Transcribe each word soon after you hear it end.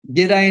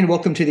G'day and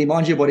welcome to the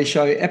Mind Your Body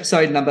Show,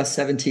 episode number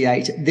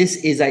 78. This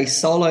is a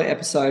solo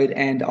episode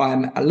and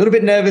I'm a little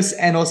bit nervous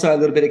and also a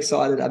little bit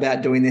excited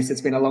about doing this.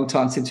 It's been a long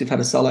time since we've had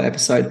a solo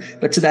episode,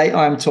 but today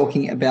I'm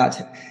talking about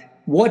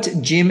what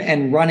gym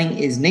and running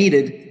is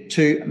needed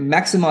to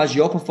maximize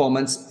your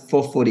performance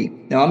for footy.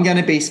 Now, I'm going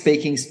to be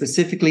speaking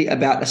specifically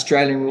about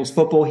Australian rules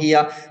football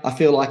here. I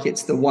feel like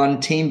it's the one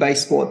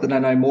team-based sport that I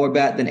know more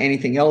about than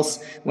anything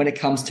else when it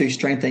comes to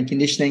strength and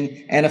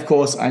conditioning. And of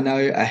course, I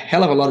know a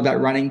hell of a lot about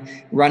running.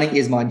 Running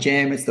is my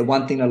jam. It's the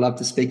one thing I love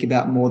to speak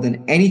about more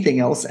than anything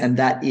else, and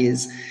that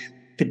is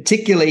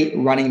particularly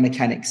running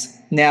mechanics.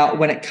 Now,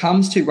 when it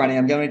comes to running,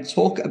 I'm going to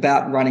talk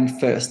about running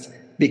first,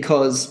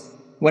 because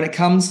when it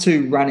comes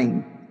to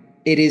running,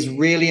 it is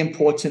really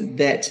important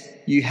that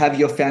you have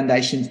your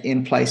foundations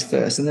in place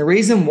first. And the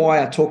reason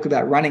why I talk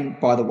about running,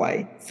 by the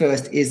way,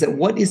 first is that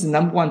what is the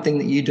number one thing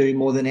that you do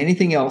more than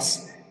anything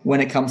else when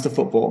it comes to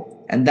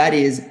football? And that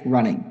is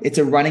running. It's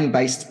a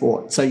running-based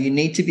sport. So you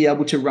need to be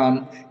able to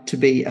run to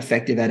be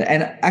effective at it.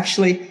 And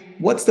actually,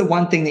 what's the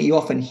one thing that you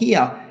often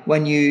hear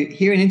when you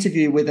hear an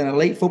interview with an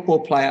elite football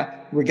player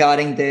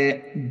regarding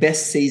their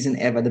best season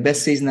ever, the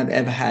best season they've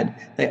ever had?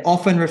 They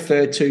often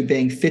refer to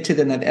being fitter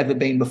than they've ever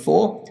been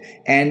before.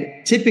 And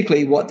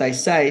typically what they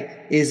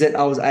say is that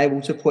I was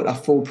able to put a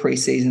full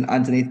preseason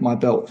underneath my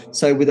belt.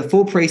 So with a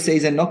full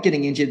preseason, not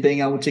getting injured,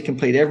 being able to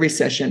complete every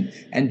session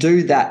and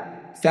do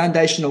that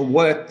foundational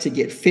work to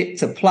get fit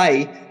to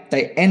play,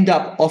 they end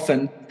up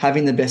often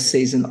having the best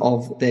season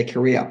of their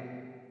career.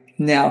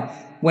 Now,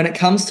 when it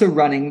comes to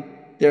running,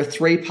 there are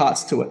three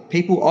parts to it.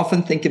 People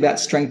often think about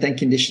strength and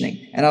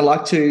conditioning, and I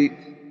like to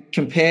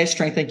compare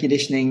strength and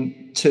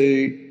conditioning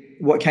to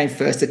what came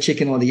first, the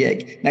chicken or the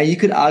egg. Now, you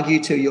could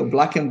argue till you're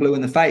black and blue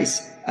in the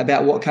face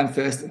about what came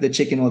first, the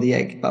chicken or the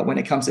egg. But when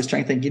it comes to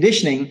strength and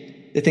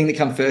conditioning, the thing that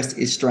comes first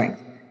is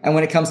strength. And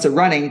when it comes to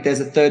running, there's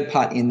a third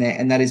part in there,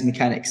 and that is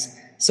mechanics.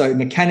 So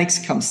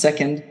mechanics comes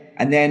second,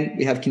 and then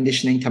we have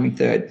conditioning coming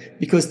third.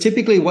 Because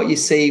typically what you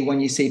see when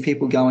you see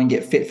people go and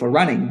get fit for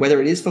running, whether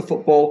it is for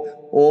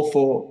football or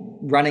for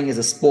running as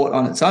a sport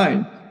on its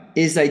own,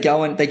 is they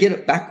go and they get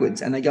it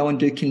backwards and they go and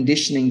do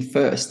conditioning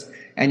first.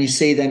 And you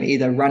see them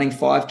either running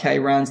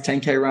 5K runs,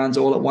 10K runs,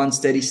 all at one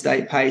steady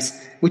state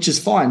pace, which is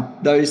fine.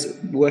 Those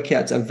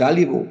workouts are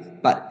valuable,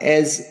 but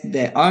as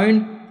their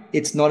own,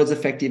 it's not as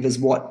effective as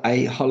what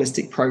a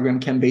holistic program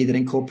can be that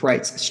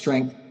incorporates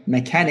strength,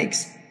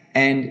 mechanics,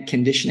 and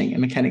conditioning.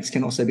 And mechanics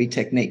can also be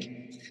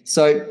technique.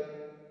 So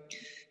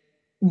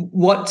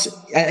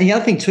and the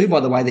other thing too, by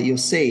the way, that you'll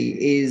see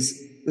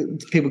is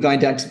people going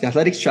down to the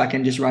athletics track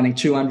and just running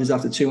 200s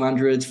after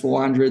 200s,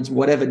 400s,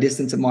 whatever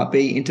distance it might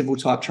be, interval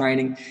type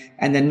training,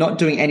 and then not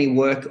doing any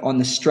work on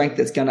the strength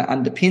that's going to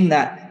underpin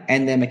that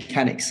and their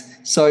mechanics.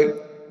 So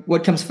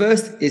what comes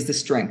first is the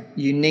strength.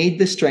 You need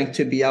the strength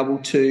to be able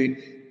to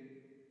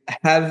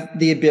have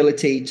the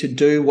ability to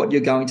do what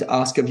you're going to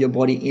ask of your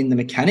body in the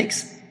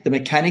mechanics. The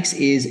mechanics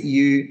is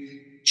you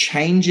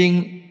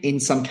changing,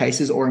 in some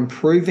cases, or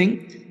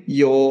improving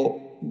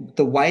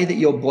the way that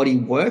your body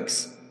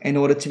works in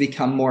order to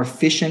become more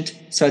efficient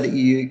so that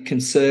you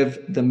conserve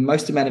the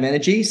most amount of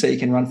energy so you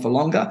can run for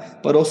longer,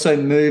 but also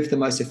move the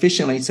most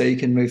efficiently so you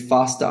can move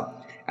faster.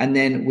 And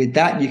then with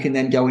that, you can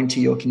then go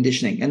into your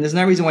conditioning. And there's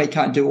no reason why you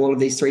can't do all of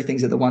these three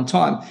things at the one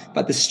time,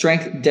 but the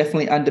strength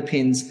definitely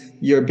underpins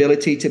your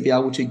ability to be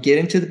able to get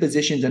into the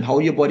positions and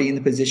hold your body in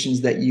the positions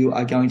that you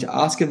are going to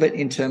ask of it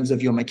in terms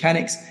of your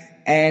mechanics,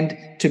 and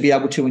to be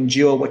able to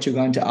endure what you're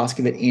going to ask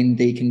of it in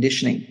the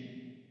conditioning.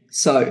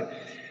 So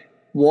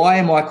why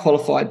am I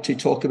qualified to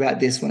talk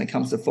about this when it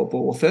comes to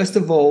football? Well, first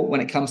of all,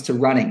 when it comes to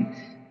running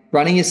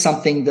is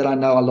something that I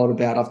know a lot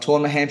about. I've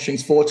torn my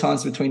hamstrings 4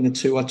 times between the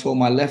two. I tore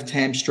my left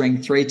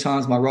hamstring 3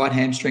 times, my right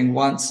hamstring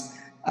once.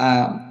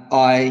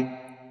 I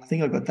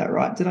think I got that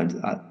right. Did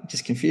I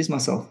just confused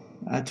myself?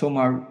 I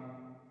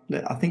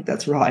think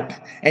that's right.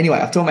 Anyway,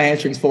 I've torn my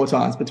hamstrings 4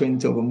 times between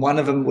the two of them. One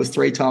of them was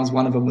 3 times,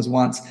 one of them was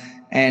once.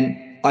 And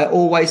I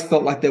always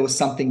felt like there was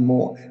something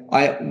more.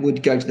 I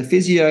would go to the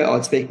physio. I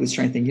would speak with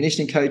strength and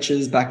conditioning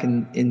coaches back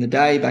in the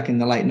day, back in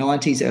the late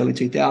 90s, early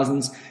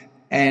 2000s.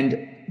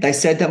 And they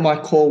said that my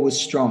core was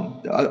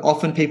strong.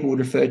 Often people would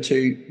refer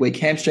to weak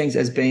hamstrings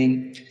as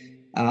being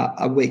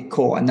a weak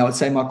core, and they would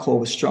say my core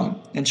was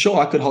strong. And sure,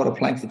 I could hold a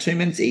plank for 2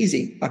 minutes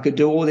easy. I could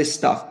do all this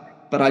stuff,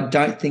 but I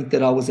don't think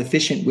that I was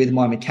efficient with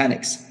my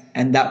mechanics.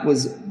 And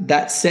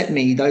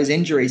those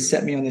injuries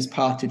set me on this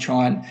path to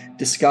try and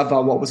discover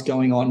what was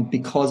going on,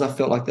 because I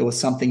felt like there was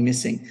something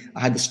missing. I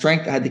had the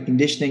strength, I had the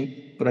conditioning,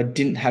 but I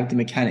didn't have the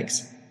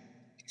mechanics.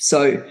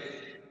 So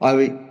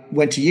I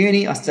went to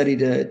uni. I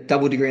studied a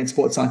double degree in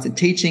sports science and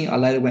teaching. I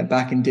later went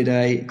back and did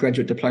a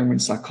graduate diploma in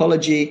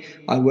psychology.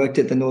 I worked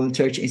at the Northern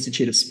Territory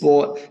Institute of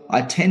Sport. I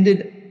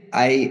attended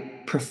a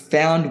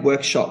profound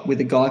workshop with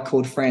a guy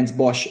called Franz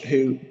Bosch,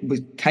 who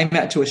came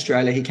out to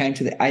Australia. He came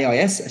to the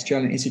AIS,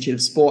 Australian Institute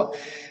of Sport.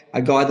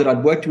 A guy that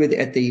I'd worked with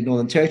at the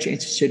Northern Territory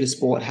Institute of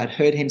Sport had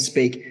heard him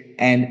speak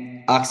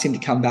and asked him to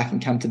come back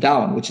and come to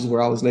Darwin, which is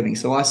where I was living.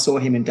 So I saw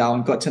him in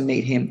Darwin, got to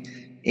meet him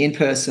in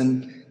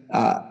person,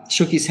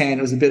 shook his hand.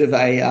 It was a bit of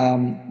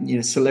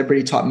a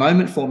celebrity type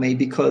moment for me,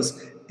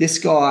 because this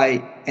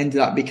guy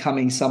ended up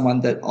becoming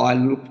someone that I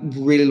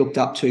really looked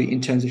up to in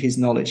terms of his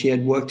knowledge. He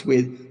had worked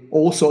with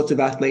all sorts of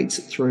athletes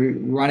through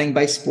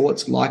running-based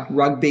sports like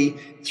rugby,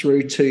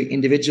 through to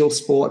individual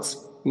sports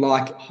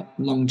like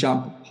long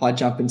jump, high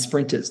jump, and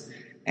sprinters.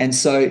 And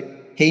so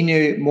he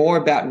knew more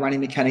about running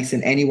mechanics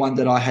than anyone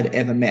that I had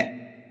ever met.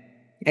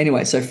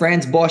 Anyway, so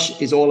Franz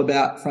Bosch is all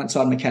about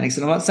frontside mechanics.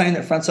 And I'm not saying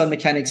that frontside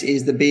mechanics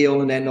is the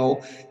be-all and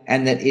end-all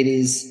and that it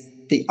is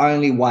the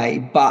only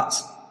way, but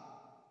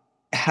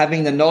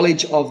having the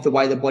knowledge of the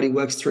way the body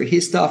works through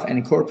his stuff and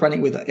incorporating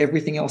it with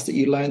everything else that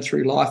you learn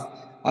through life,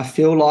 I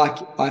feel like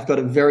I've got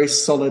a very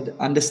solid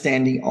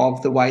understanding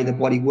of the way the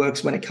body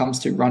works when it comes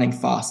to running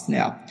fast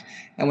now.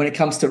 And when it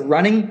comes to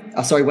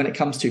when it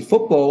comes to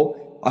football,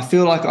 I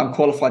feel like I'm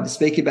qualified to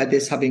speak about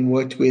this, having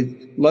worked with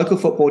local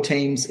football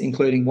teams,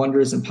 including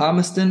Wanderers and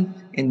Palmerston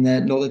in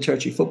the Northern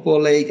Territory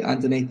Football League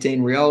underneath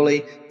Dean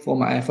Rioli,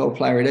 former AFL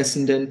player at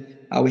Essendon.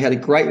 We had a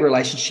great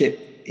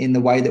relationship in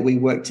the way that we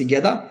worked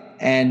together.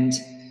 And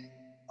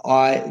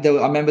I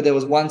remember there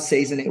was one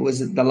season, it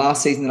was the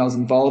last season that I was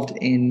involved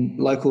in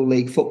local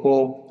league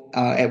football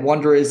at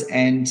Wanderers,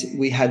 and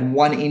we had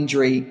one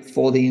injury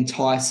for the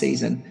entire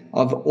season.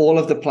 Of all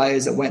of the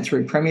players that went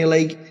through Premier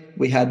League,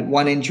 we had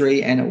one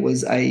injury, and it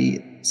was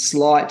a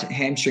slight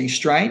hamstring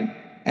strain.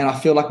 And I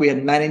feel like we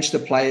had managed the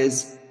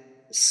players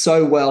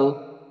so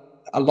well,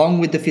 along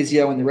with the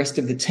physio and the rest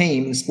of the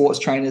team, the sports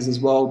trainers as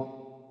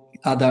well,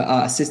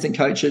 the assistant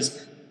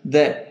coaches,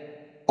 that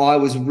I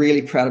was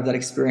really proud of that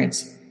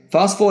experience.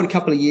 Fast forward a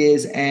couple of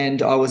years,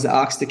 and I was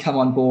asked to come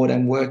on board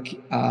and work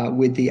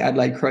with the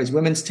Adelaide Crows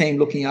women's team,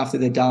 looking after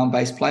their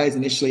Darwin-based players.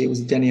 Initially, it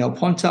was Danielle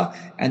Ponta,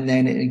 and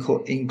then it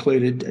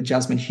included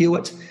Jasmine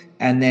Hewitt.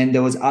 And then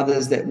there was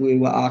others that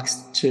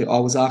I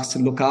was asked to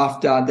look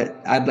after that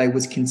Adelaide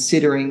was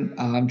considering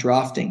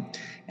drafting.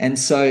 And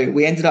so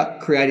we ended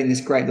up creating this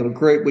great little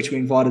group, which we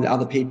invited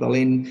other people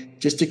in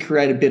just to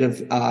create a bit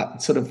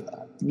of sort of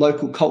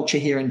local culture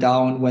here in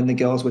Darwin when the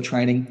girls were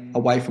training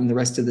away from the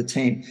rest of the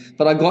team.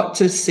 But I got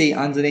to see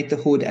underneath the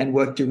hood and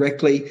work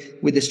directly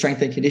with the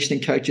strength and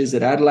conditioning coaches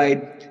at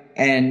Adelaide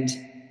and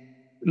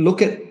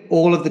look at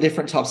all of the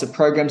different types of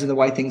programs and the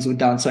way things were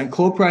done. So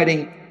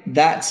incorporating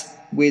that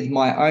with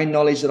my own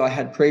knowledge that I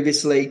had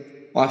previously,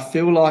 I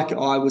feel like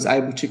I was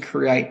able to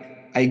create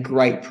a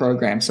great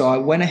program. So I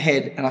went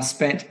ahead and I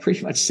spent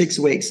pretty much 6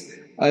 weeks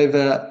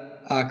over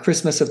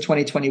Christmas of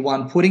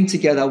 2021 putting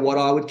together what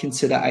I would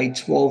consider a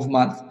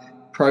 12-month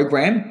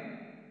program,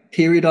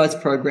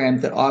 periodized program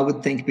that I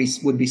would think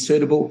would be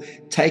suitable,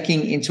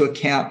 taking into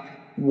account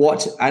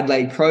what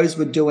Adelaide Crows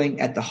were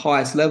doing at the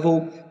highest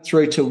level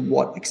through to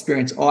what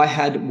experience I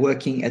had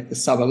working at the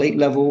sub-elite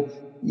level,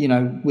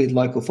 with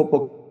local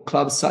football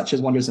clubs such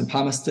as Wanderers and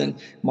Palmerston,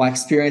 my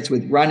experience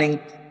with running,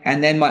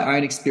 and then my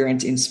own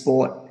experience in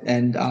sport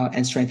and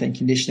strength and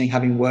conditioning,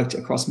 having worked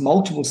across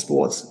multiple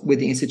sports with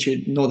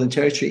the Northern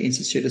Territory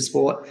Institute of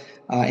Sport,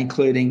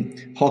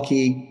 including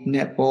hockey,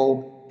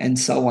 netball, and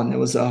so on. There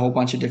was a whole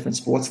bunch of different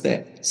sports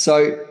there.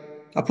 So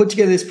I put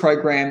together this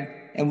program,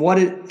 and what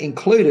it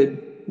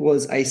included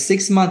was a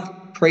 6-month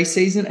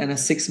preseason and a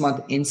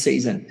 6-month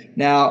in-season.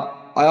 Now,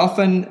 I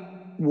often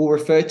will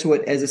refer to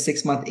it as a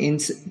 6-month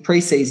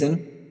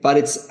preseason, but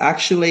it's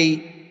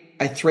actually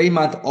a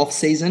 3-month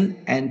off-season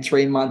and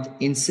 3-month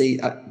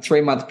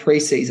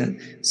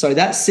preseason. So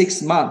that's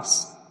 6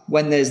 months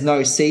when there's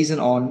no season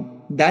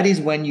on. That is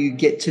when you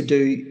get to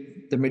do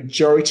the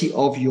majority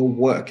of your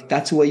work.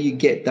 That's where you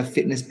get the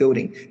fitness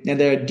building. Now,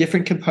 there are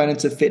different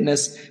components of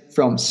fitness,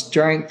 from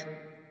strength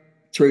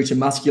through to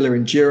muscular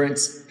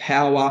endurance,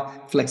 power,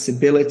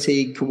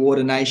 flexibility,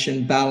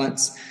 coordination,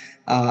 balance,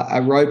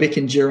 aerobic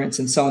endurance,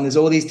 and so on. There's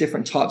all these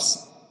different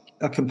types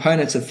of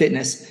components of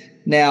fitness.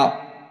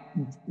 Now,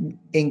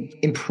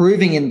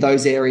 improving in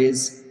those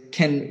areas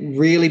can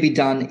really be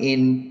done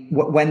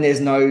when there's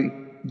no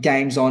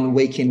games on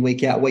week in,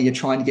 week out, where you're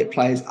trying to get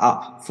players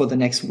up for the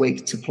next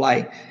week to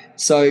play.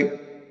 So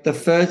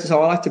I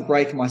like to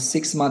break my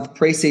 6-month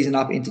preseason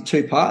up into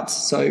 2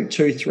 parts. So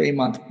 2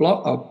 3-month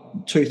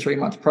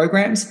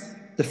programs.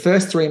 The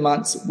first 3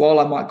 months, while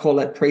I might call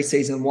it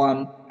preseason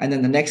 1, and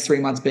then the next 3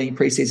 months being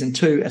preseason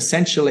 2,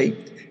 essentially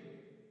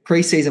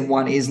preseason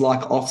 1 is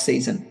like off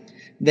season.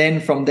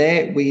 Then from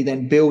there, we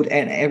then build,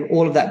 and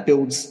all of that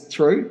builds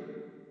through.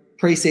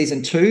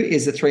 Preseason 2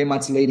 is the 3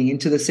 months leading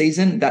into the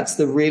season. That's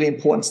the really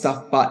important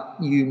stuff, but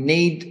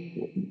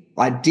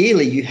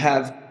ideally you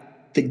have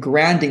the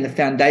grounding, the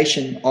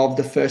foundation of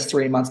the first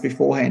 3 months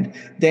beforehand.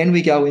 Then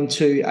we go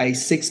into a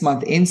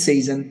 6-month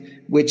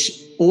in-season, which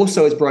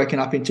also is broken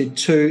up into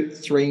 2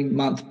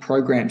 3-month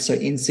programs. So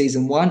in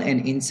season 1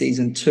 and in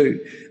season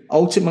 2,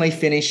 ultimately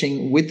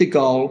finishing with the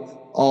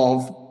goal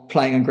of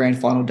playing on grand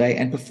final day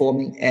and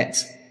performing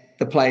at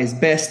the player's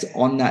best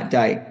on that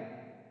day.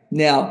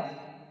 Now,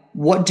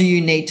 what do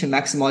you need to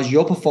maximize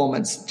your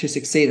performance to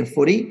succeed in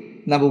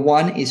footy? Number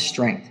 1 is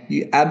strength.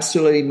 You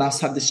absolutely must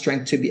have the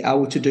strength to be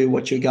able to do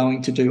what you're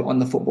going to do on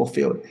the football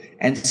field.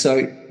 And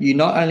so you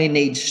not only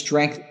need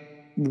strength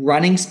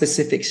running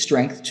specific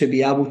strength to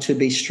be able to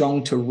be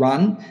strong to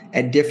run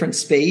at different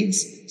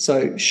speeds.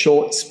 So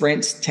short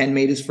sprints, 10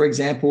 meters, for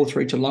example,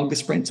 through to longer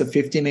sprints of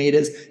 50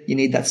 meters. You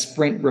need that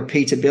sprint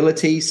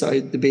repeatability.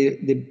 So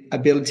the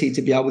ability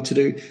to be able to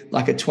do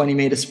like a 20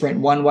 meter sprint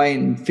one way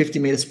and 50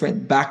 meter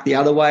sprint back the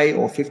other way,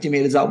 or 50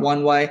 meters up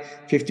one way,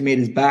 50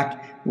 meters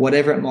back,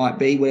 whatever it might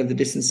be, whatever the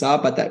distance are,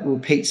 but that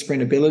repeat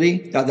sprint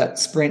ability, that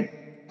sprint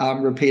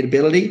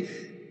repeatability.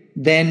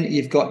 Then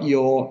you've got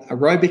your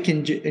aerobic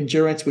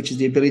endurance, which is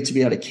the ability to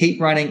be able to keep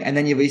running. And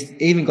then you've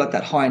even got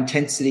that high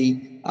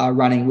intensity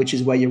running, which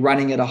is where you're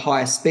running at a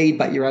higher speed,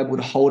 but you're able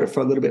to hold it for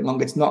a little bit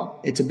longer.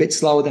 It's a bit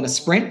slower than a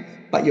sprint,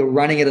 but you're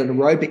running it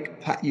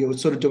at you're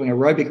sort of doing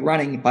aerobic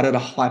running, but at a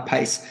high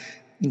pace.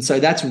 And so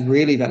that's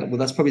really valuable.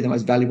 That's probably the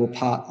most valuable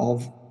part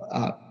of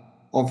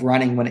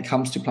running when it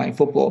comes to playing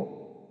football.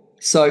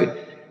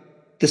 So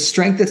the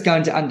strength that's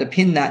going to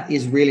underpin that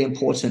is really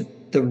important.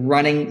 The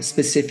running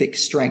specific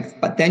strength.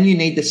 But then you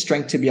need the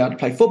strength to be able to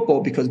play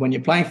football, because when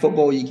you're playing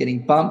football, you're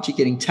getting bumped, you're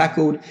getting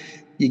tackled,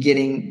 you're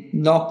getting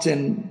knocked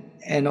and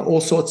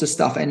all sorts of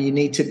stuff. And you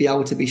need to be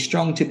able to be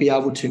strong to be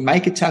able to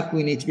make a tackle.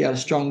 You need to be able to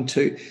strong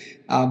to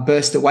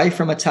burst away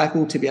from a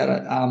tackle, to be able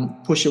to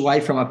push away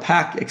from a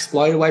pack,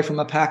 explode away from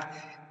a pack,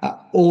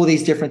 all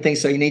these different things.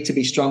 So you need to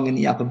be strong in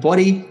the upper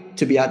body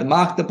to be able to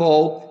mark the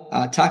ball,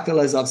 tackle,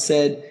 as I've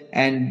said,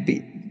 and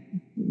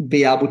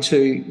be able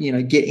to,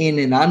 get in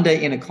and under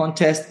in a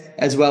contest,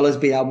 as well as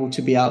be able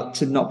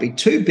to not be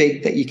too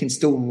big that you can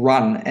still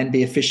run and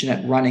be efficient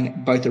at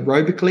running both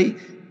aerobically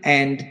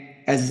and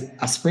as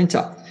a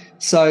sprinter.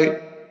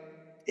 So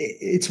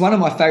it's one of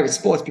my favorite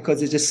sports because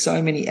there's just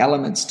so many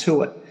elements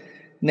to it.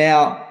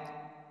 Now,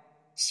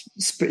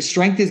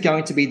 strength is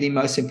going to be the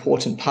most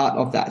important part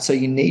of that. So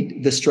you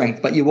need the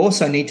strength, but you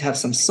also need to have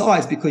some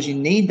size, because you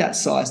need that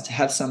size to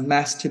have some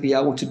mass to be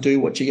able to do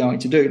what you're going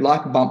to do,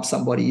 like bump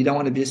somebody. You don't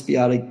want to just be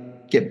able to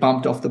get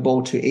bumped off the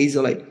ball too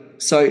easily.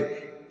 So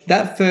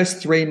that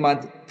first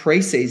 3-month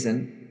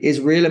preseason is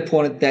real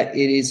important, that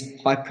it is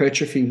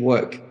hypertrophy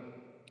work.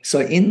 So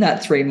in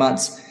that 3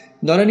 months,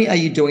 not only are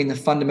you doing the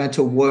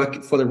fundamental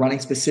work for the running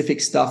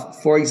specific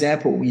stuff, for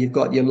example, you've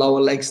got your lower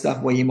leg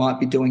stuff where you might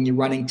be doing your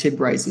running tib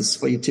raises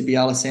for your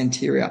tibialis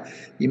anterior.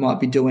 You're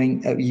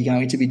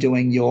going to be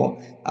doing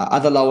your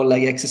other lower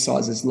leg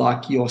exercises,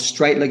 like your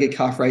straight legged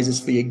calf raises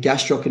for your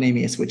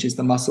gastrocnemius, which is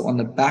the muscle on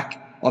the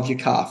back of your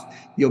calf,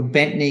 your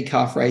bent knee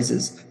calf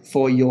raises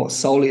for your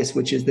soleus,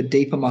 which is the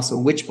deeper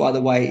muscle, which, by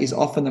the way, is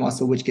often the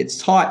muscle which gets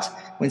tight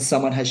when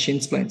someone has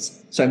shin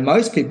splints. So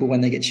most people,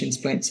 when they get shin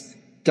splints,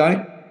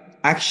 don't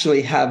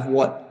actually have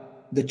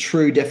what the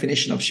true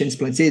definition of shin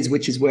splints is,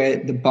 which is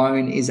where the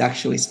bone is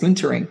actually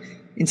splintering.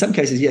 In some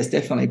cases, yes,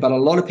 definitely. But a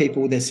lot of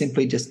people, they're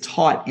simply just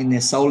tight in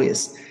their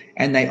soleus.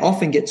 And they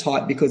often get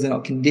tight because they're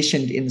not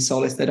conditioned in the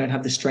soleus. They don't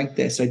have the strength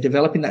there. So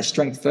developing that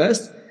strength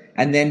first,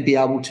 and then be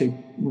able to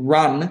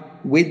run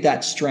with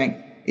that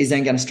strength, is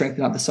then going to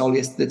strengthen up the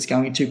soleus. That's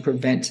going to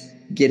prevent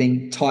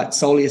getting tight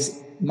soleus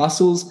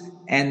muscles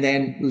and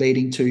then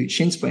leading to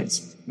shin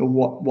splints, or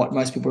what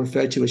most people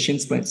refer to as shin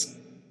splints.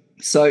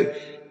 So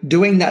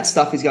doing that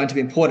stuff is going to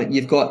be important.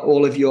 You've got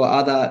all of your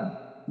other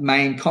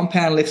main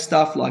compound lift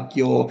stuff, like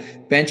your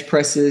bench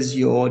presses,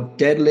 your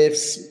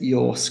deadlifts,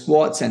 your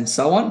squats, and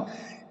so on.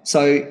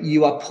 So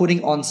you are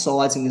putting on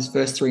size in this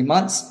first 3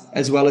 months,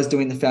 as well as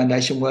doing the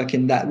foundation work,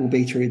 and that will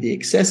be through the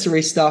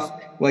accessory stuff,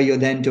 where you're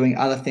then doing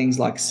other things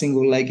like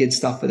single-legged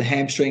stuff for the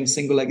hamstrings,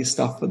 single-legged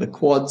stuff for the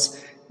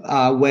quads,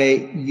 where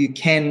you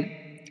can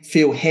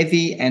feel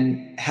heavy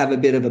and have a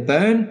bit of a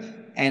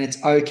burn, and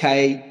it's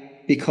okay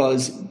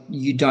because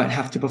you don't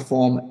have to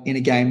perform in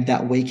a game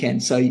that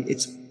weekend. So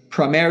it's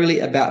primarily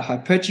about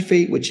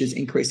hypertrophy, which is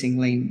increasing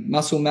lean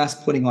muscle mass,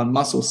 putting on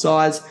muscle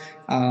size.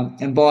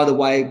 And by the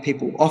way,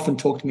 people often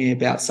talk to me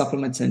about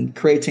supplements, and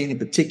creatine in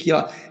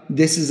particular.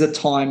 This is a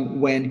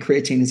time when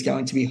creatine is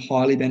going to be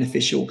highly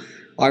beneficial.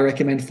 I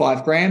recommend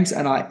 5 grams,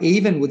 and I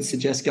even would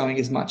suggest going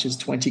as much as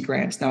 20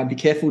 grams. Now, be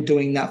careful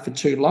doing that for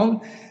too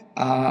long.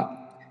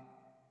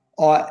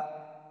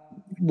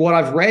 What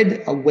I've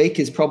read, a week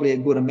is probably a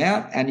good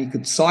amount, and you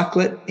could cycle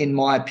it, in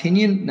my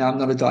opinion. Now, I'm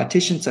not a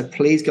dietitian, so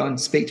please go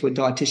and speak to a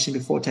dietitian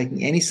before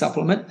taking any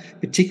supplement,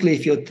 particularly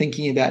if you're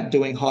thinking about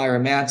doing higher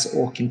amounts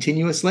or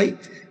continuously.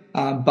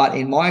 But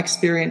in my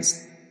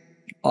experience,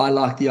 I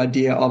like the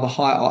idea of a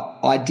high.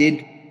 I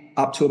did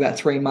up to about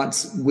 3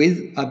 months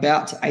with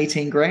about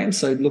 18 grams,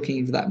 so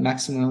looking for that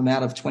maximum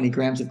amount of 20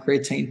 grams of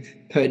creatine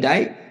per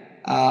day.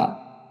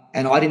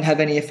 And I didn't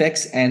have any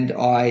effects, and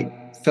I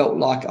felt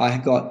like I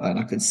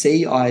could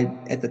see I,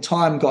 at the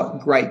time, got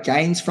great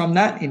gains from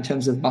that in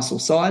terms of muscle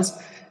size.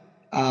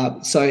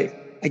 So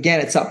again,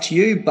 it's up to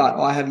you, but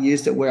I have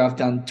used it where I've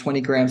done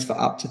 20 grams for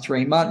up to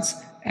 3 months.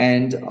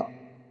 And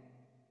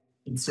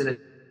instead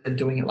of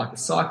doing it like a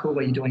cycle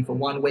where you're doing for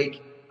 1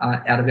 week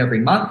out of every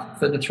month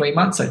for the 3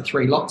 months, so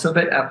 3 lots of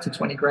it up to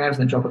 20 grams,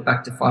 and then drop it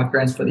back to 5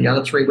 grams for the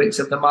other 3 weeks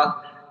of the month.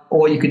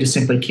 Or you could just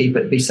simply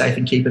be safe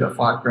and keep it at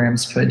 5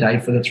 grams per day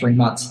for the 3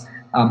 months.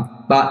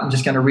 But I'm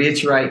just going to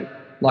reiterate,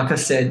 like I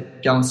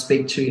said, go and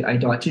speak to a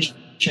dietitian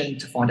nutrition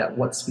to find out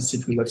what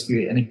specifically works for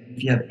you. And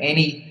if you have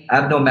any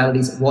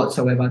abnormalities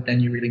whatsoever, then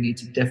you really need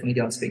to definitely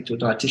go and speak to a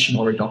dietitian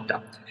or a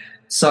doctor.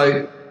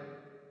 So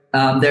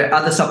there are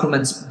other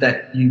supplements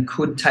that you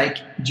could take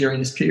during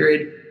this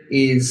period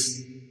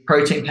is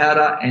protein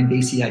powder and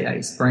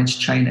BCAAs, branched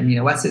chain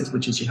amino acids,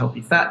 which is your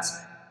healthy fats.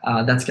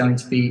 That's going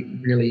to be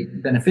really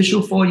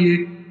beneficial for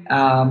you.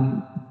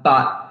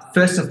 But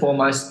first and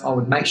foremost, I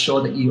would make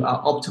sure that you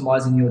are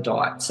optimizing your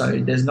diet. So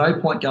there's no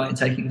point going and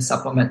taking a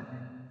supplement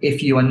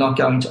if you are not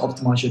going to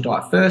optimize your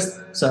diet first.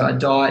 So a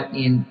diet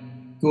in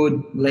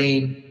good,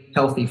 lean,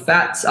 healthy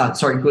fats,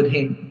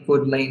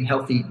 good, lean,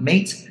 healthy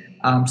meat.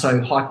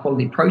 So high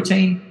quality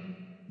protein,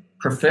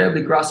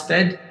 preferably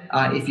grass-fed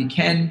if you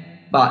can,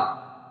 but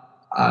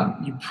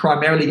you're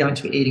primarily going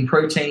to be eating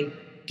protein,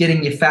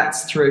 getting your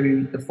fats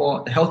through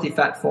the healthy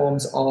fat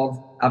forms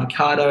of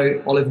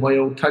avocado, olive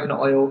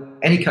oil,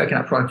 any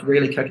coconut product,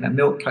 really coconut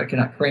milk,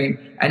 coconut cream.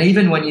 And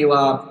even when you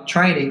are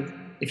training,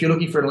 if you're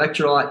looking for an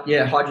electrolyte,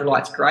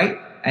 hydrolyte's great.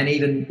 And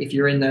even if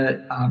you're in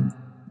the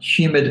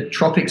humid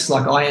tropics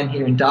like I am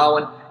here in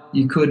Darwin,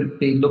 you could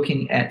be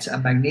looking at a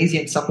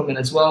magnesium supplement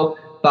as well.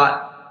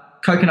 But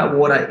coconut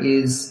water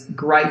is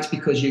great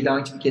because you're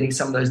going to be getting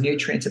some of those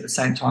nutrients at the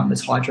same time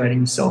as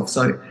hydrating yourself.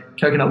 So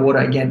coconut water,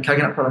 again,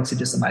 coconut products are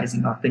just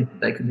amazing. I think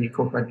they could be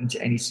incorporated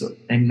into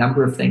any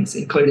number of things,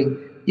 including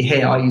your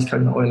hair. I use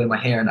coconut oil in my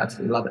hair and I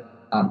absolutely love it.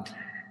 It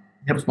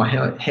helps my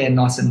hair stay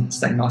nice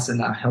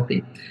and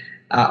healthy.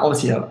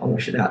 Obviously, I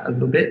wash it out a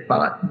little bit,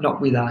 but not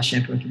with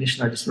shampoo and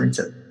conditioner. I just rinse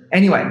it.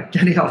 Anyway,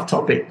 getting off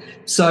topic.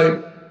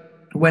 So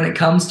when it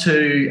comes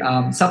to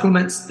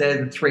supplements,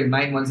 they're the three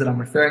main ones that I'm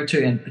referring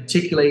to, and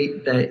particularly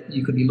that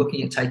you could be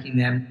looking at taking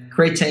them: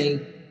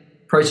 creatine,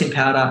 protein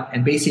powder,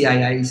 and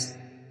BCAAs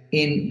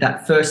in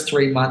that first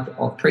 3 months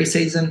of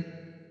preseason.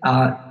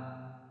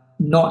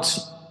 Not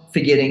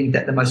forgetting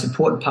that the most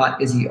important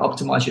part is you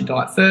optimize your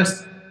diet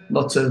first.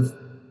 Lots of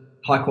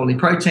high quality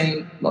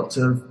protein, lots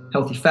of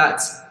healthy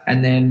fats,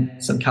 and then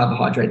some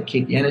carbohydrate to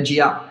keep the energy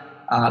up.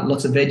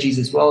 Lots of veggies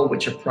as well,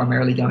 which are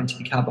primarily going to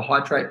be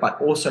carbohydrate, but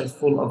also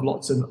full of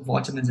lots of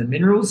vitamins and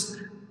minerals.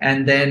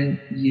 And then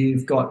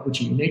you've got,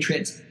 which are your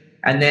nutrients.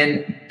 And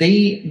then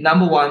the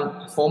number one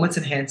performance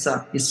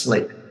enhancer is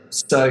sleep.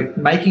 So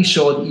making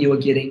sure that you are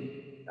getting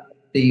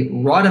the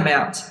right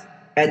amount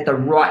at the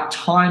right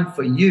time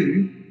for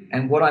you.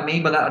 And what I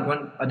mean by that,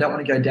 I don't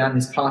want to go down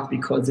this path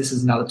because this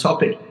is another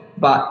topic,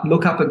 but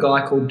look up a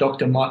guy called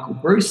Dr. Michael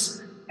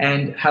Bruce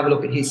and have a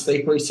look at his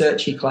sleep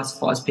research. He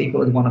classifies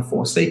people as one of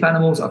 4 sleep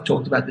animals. I've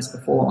talked about this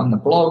before on the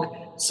blog.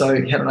 So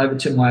head on over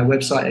to my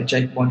website at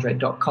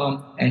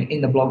jacobandre.com, and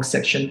in the blog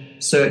section,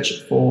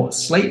 search for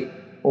sleep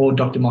or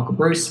Dr. Michael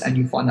Bruce, and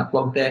you'll find that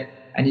blog there.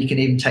 And you can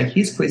even take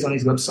his quiz on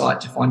his website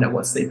to find out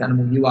what sleep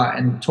animal you are,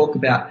 and we'll talk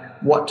about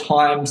what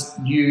times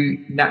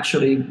you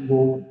naturally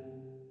will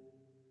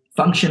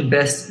function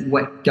best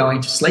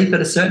going to sleep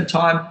at a certain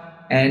time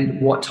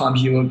and what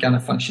times you are going to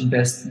function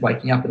best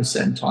waking up at a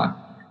certain time.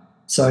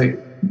 So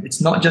it's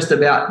not just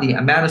about the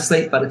amount of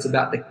sleep, but it's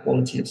about the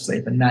quality of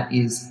sleep, and that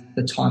is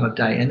the time of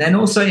day. And then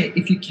also,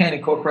 if you can,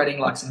 incorporating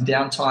like some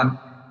downtime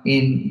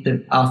in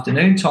the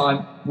afternoon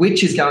time,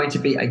 which is going to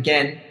be,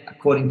 again,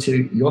 according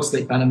to your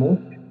sleep animal,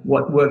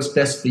 what works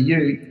best for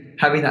you,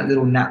 having that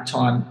little nap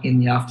time in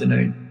the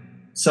afternoon.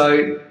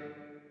 So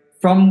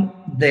from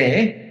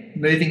there,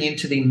 moving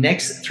into the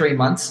next 3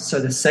 months, so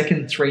the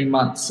second 3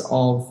 months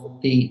of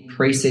the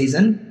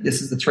preseason,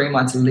 this is the 3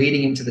 months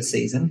leading into the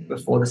season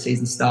before the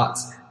season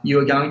starts, you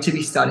are going to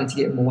be starting to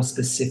get more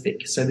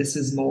specific. So this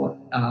is more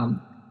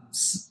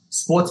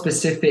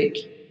sport-specific,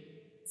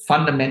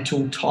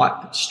 fundamental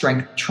type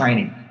strength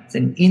training.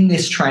 And in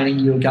this training,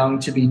 you're going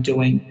to be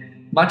doing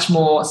much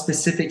more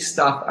specific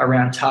stuff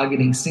around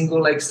targeting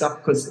single leg stuff,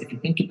 because if you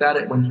think about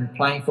it, when you're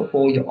playing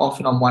football, you're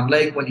often on one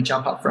leg. When you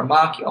jump up for a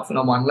mark, you're often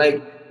on one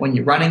leg. When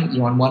you're running,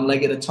 you're on one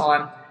leg at a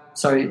time.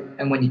 So,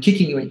 and when you're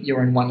kicking,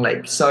 you're on one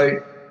leg. So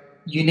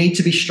you need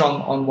to be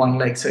strong on one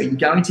leg. So you're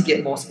going to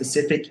get more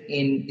specific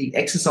in the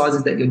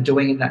exercises that you're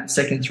doing in that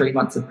second 3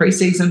 months of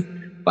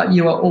preseason, but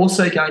you are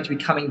also going to be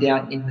coming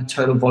down in the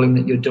total volume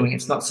that you're doing.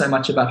 It's not so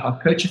much about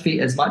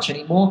hypertrophy as much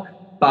anymore,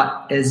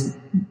 but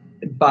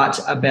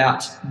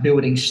about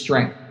building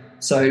strength.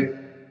 So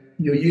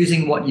you're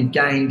using what you've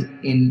gained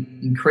in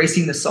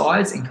increasing the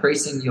size,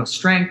 increasing your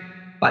strength,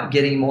 but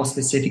getting more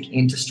specific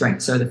into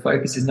strength. So the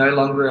focus is no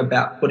longer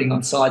about putting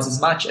on size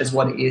as much as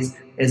what it is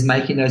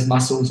making those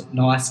muscles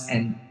nice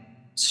and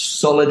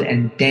solid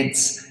and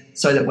dense,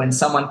 so that when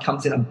someone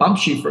comes in and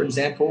bumps you, for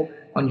example,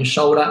 on your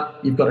shoulder,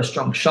 you've got a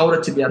strong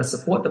shoulder to be able to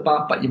support the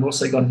bump, but you've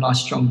also got a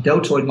nice strong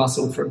deltoid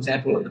muscle, for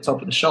example, at the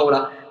top of the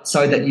shoulder,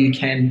 so that you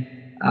can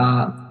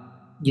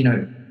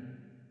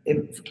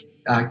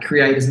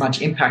create as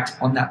much impact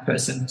on that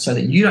person so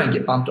that you don't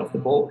get bumped off the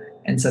ball,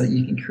 and so that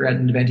you can create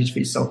an advantage for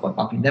yourself by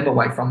bumping them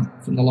away from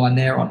the line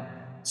they're on.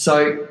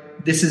 So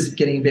this is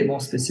getting a bit more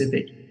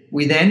specific.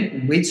 We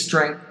then, with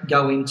strength,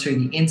 go into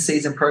the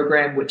in-season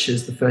program, which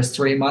is the first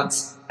 3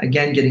 months,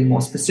 again, getting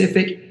more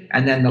specific.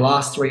 And then the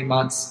last 3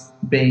 months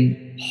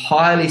being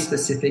highly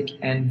specific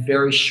and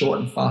very short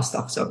and fast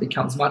stuff. So it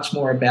becomes much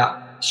more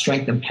about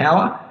strength and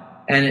power,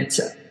 and it's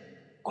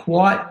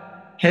quite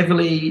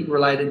heavily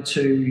related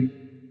to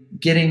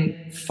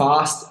getting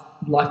fast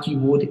like you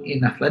would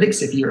in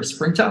athletics if you're a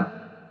sprinter,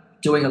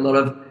 doing a lot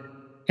of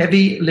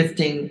heavy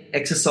lifting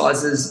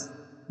exercises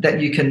that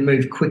you can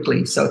move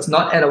quickly. So it's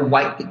not at a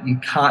weight that you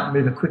can't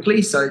move it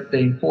quickly. So the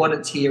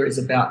importance here is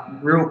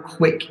about real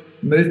quick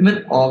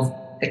movement of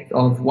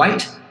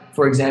weight,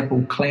 for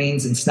example,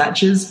 cleans and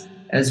snatches,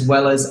 as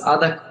well as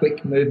other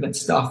quick movement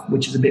stuff,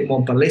 which is a bit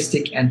more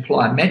ballistic and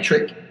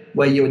plyometric,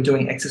 where you're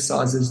doing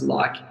exercises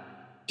like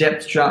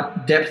depth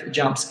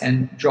jumps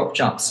and drop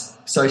jumps.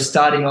 So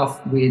starting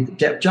off with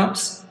depth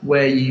jumps,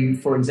 where you,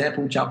 for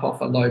example, jump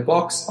off a low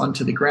box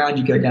onto the ground,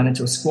 you go down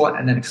into a squat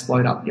and then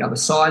explode up the other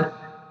side.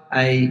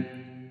 A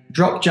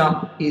drop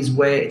jump is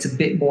where it's a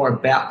bit more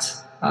about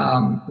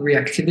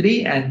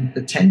reactivity and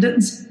the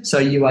tendons. So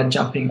you are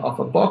jumping off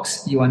a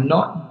box. You are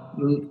not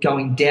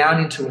going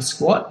down into a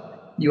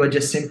squat. You are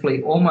just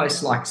simply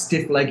almost like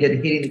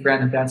stiff-legged, hitting the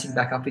ground and bouncing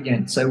back up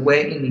again. So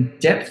where in the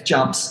depth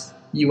jumps,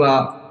 you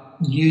are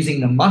using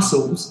the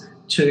muscles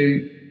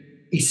to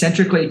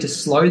eccentrically to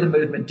slow the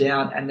movement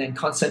down and then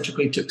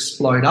concentrically to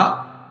explode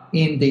up.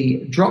 In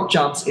the drop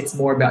jumps, it's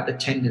more about the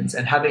tendons,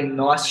 and having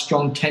nice,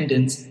 strong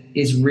tendons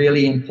is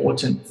really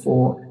important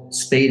for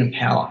speed and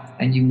power.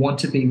 And you want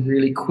to be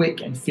really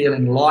quick and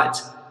feeling light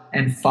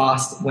and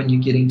fast when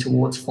you're getting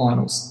towards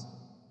finals.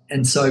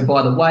 And so,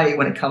 by the way,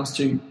 when it comes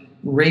to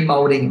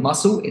remolding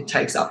muscle, it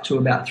takes up to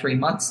about 3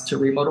 months to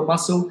remodel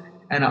muscle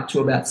and up to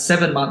about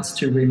 7 months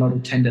to remodel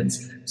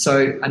tendons.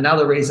 So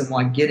another reason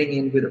why getting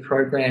in with a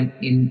program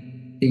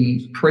in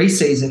the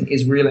preseason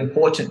is really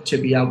important, to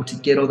be able to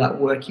get all that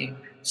work in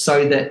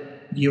so that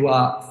you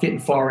are fit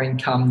and firing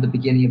come the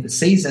beginning of the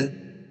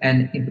season,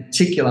 and in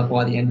particular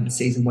by the end of the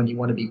season when you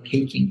want to be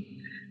peaking.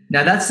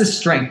 Now that's the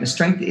strength. The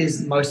strength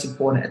is most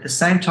important. At the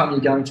same time, you're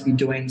going to be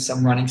doing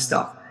some running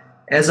stuff.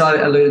 As I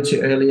alluded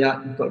to earlier,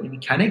 you've got your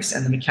mechanics,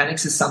 and the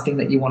mechanics is something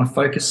that you want to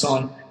focus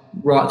on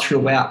right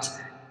throughout.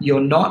 You're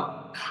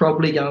not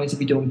probably going to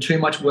be doing too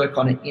much work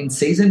on it in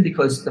season,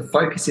 because the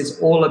focus is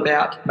all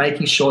about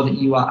making sure that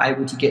you are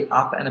able to get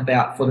up and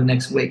about for the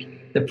next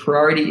week. The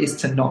priority is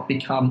to not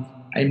become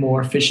a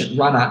more efficient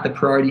runner. The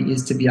priority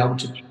is to be able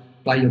to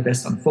play your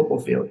best on the football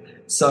field.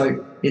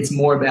 So it's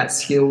more about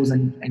skills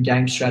and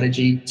game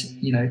strategy,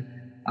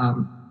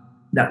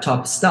 that type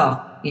of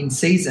stuff in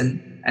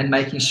season, and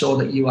making sure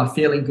that you are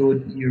feeling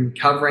good, you're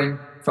recovering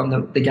from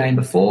the game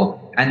before,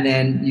 and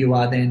then you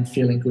are then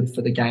feeling good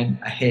for the game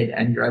ahead,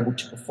 and you're able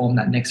to perform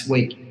that next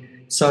week.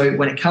 So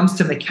when it comes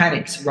to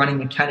mechanics, running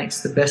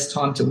mechanics, the best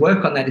time to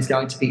work on that is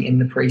going to be in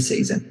the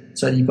preseason.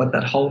 So you've got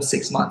that whole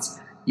 6 months.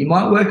 You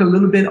might work a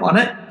little bit on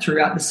it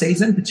throughout the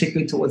season,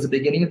 particularly towards the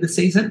beginning of the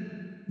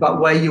season, but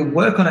where you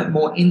work on it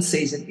more in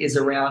season is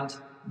around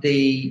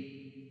the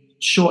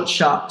short,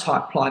 sharp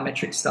type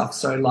plyometric stuff.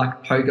 So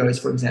like pogos,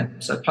 for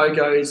example. So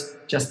pogos,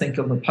 just think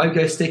of a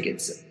pogo stick.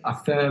 It's a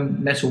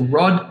firm metal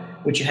rod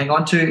which you hang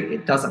on to.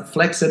 It doesn't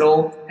flex at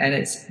all, and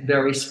it's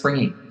very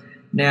springy.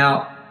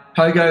 Now,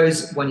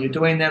 pogos, when you're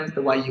doing them,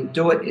 the way you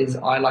do it is,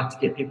 I like to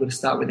get people to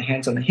start with their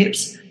hands on the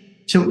hips,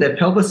 tilt their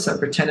pelvis. So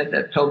pretend that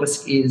their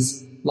pelvis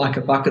is like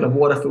a bucket of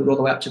water filled all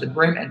the way up to the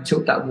brim, and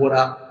tilt that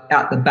water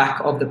out the back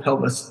of the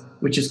pelvis,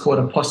 which is called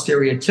a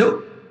posterior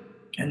tilt.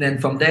 And then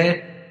from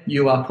there,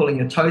 you are pulling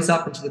your toes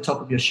up into the top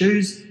of your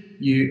shoes.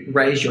 You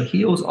raise your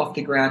heels off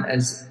the ground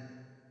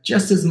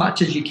just as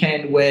much as you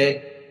can,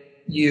 where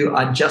you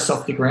are just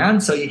off the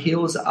ground. So your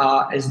heels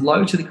are as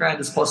low to the ground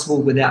as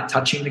possible without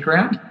touching the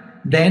ground.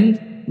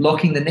 Then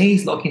locking the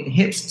knees, locking the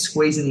hips,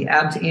 squeezing the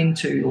abs in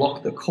to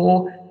lock the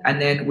core. And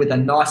then with a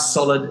nice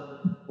solid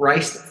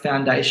braced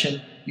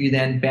foundation, you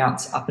then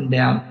bounce up and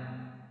down,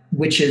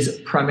 which is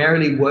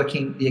primarily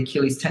working the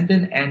Achilles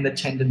tendon and the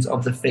tendons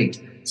of the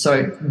feet.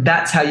 So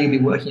that's how you'll be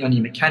working on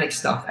your mechanic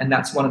stuff. And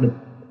that's one of the,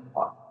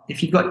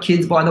 if you've got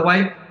kids, by the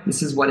way,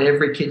 this is what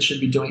every kid should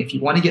be doing. If you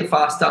want to get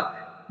faster,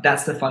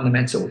 that's the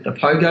fundamental. The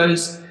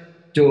pogos,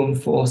 do them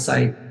for,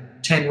 say,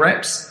 10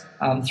 reps,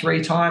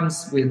 3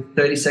 times with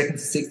 30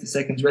 seconds to 60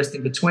 seconds rest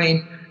in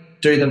between.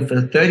 Do them for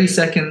 30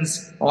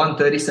 seconds on,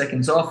 30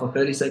 seconds off, or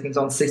 30 seconds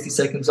on, 60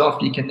 seconds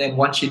off. You can then,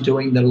 once you're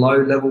doing the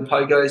low level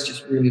pogos,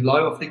 just really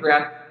low off the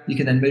ground, you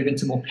can then move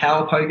into more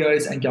power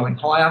pogos and going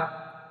higher.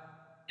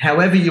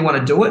 However you want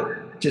to do it,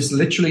 just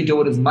literally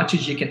do it as much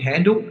as you can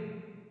handle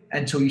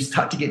until you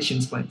start to get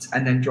shin splints,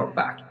 and then drop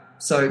back.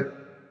 So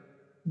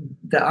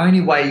the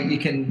only way you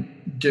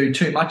can do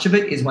too much of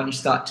it is when you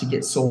start to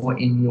get sore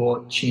in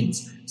your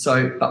shins.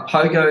 But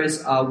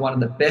pogos are one of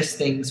the best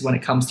things when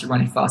it comes to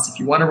running fast. If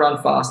you want to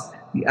run fast,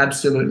 you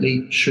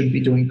absolutely should be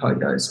doing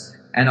pogos,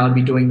 and I'd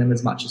be doing them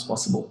as much as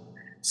possible.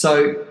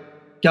 So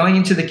going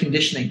into the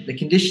conditioning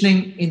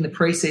in the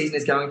preseason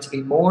is going to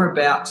be more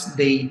about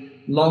the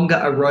longer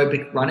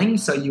aerobic running.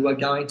 So you are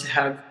going to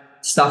have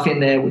stuff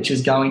in there which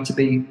is going to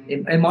be,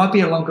 it might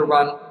be a longer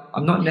run.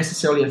 I'm not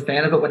necessarily a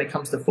fan of it when it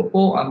comes to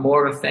football. I'm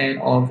more of a fan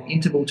of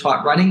interval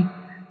type running.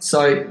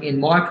 So in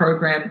my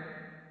program,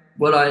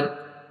 what I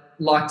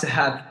like to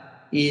have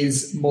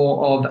is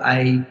more of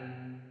a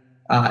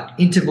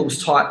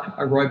intervals type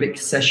aerobic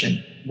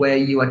session where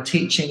you are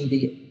teaching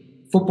the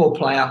football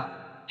player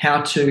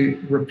how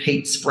to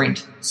repeat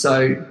sprint.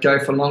 So go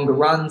for longer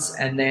runs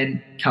and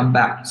then come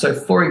back. So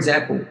for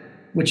example,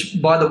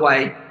 which by the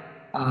way,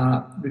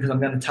 because I'm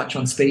going to touch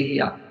on speed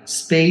here,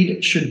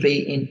 speed should be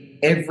in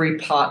every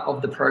part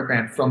of the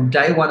program from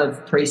day one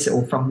of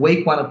or from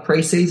week one of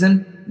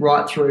preseason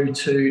right through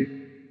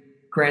to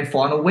grand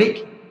final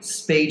week.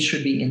 Speed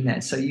should be in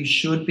there. So you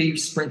should be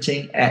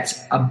sprinting at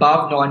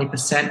above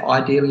 90%,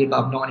 ideally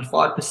above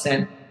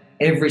 95%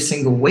 every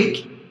single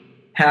week.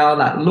 How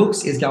that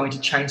looks is going to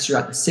change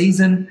throughout the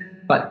season,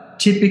 but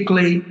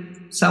typically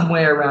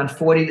somewhere around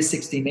 40 to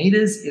 60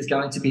 meters is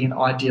going to be an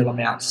ideal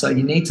amount. So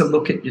you need to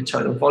look at your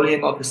total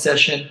volume of the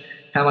session,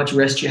 how much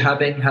rest you're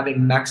having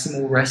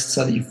maximal rest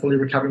so that you're fully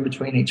recovering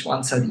between each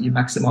one so that you're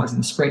maximizing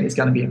the sprint is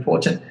going to be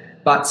important.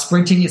 But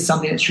sprinting is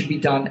something that should be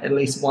done at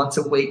least once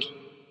a week,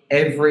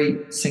 every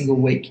single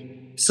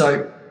week.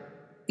 So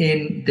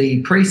in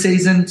the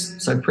preseason,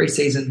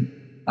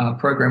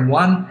 program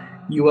 1,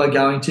 you are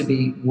going to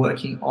be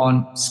working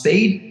on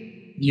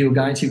speed. You're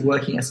going to be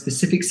working a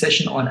specific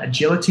session on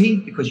agility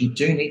because you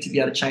do need to be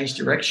able to change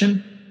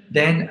direction.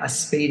 Then a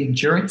speed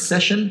endurance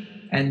session,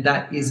 and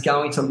that is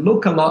going to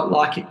look a lot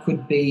like it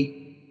could be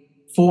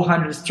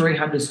 400s,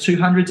 300s,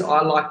 200s.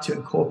 I like to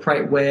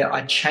incorporate where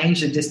I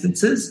change the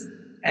distances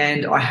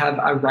and I have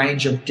a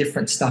range of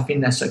different stuff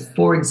in there. So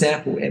for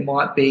example, it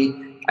might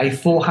be a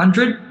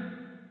 400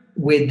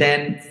 with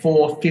then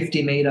 4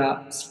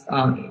 50-meter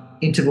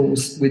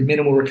intervals with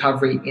minimal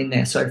recovery in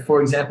there. So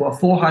for example, a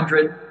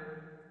 400,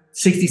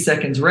 60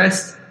 seconds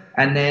rest,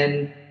 and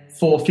then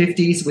 4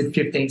 50s with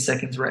 15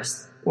 seconds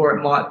rest. Or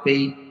it might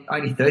be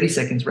only 30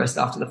 seconds rest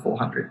after the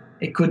 400.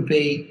 It could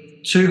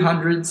be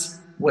 200s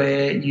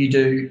where you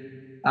do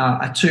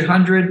a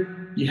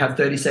 200, you have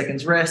 30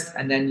 seconds rest,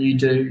 and then you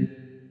do,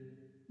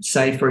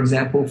 say, for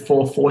example,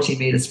 4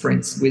 40-meter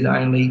sprints with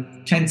only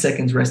 10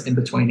 seconds rest in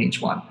between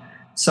each one.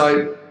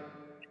 So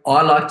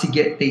I like to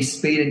get the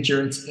speed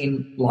endurance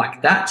in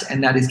like that,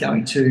 and that is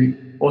going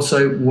to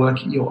also work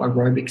your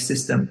aerobic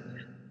system.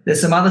 There's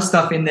some other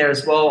stuff in there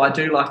as well. I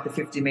do like the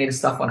 50-meter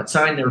stuff on its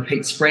own, the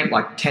repeat sprint,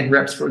 like 10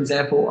 reps, for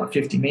example, on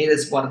 50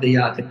 meters. One of the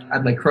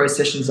Adelaide Crow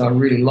sessions I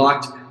really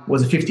liked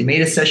was a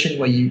 50-meter session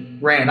where you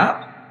ran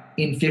up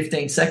in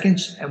 15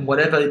 seconds, and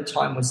whatever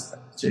time was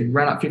to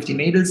run up 50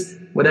 meters,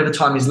 whatever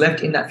time is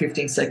left in that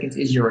 15 seconds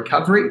is your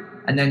recovery,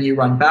 and then you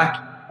run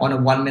back on a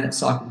 1-minute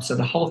cycle. So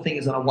the whole thing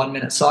is on a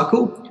 1-minute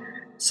cycle.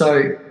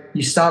 So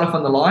you start off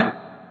on the line,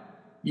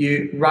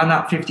 you run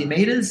up 50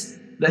 meters.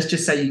 Let's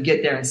just say you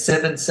get there in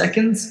 7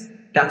 seconds.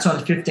 That's on a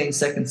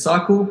 15-second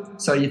cycle.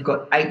 So you've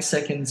got 8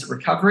 seconds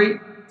recovery.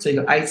 So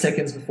you've got 8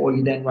 seconds before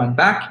you then run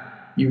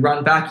back. You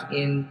run back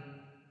in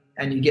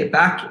and you get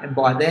back. And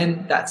by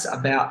then, that's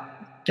about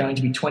going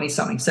to be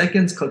 20-something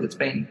seconds because it's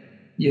been,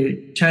 you're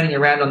turning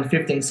around on the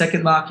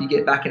 15-second mark. You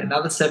get back in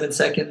another 7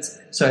 seconds.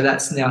 So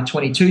that's now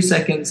 22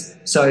 seconds.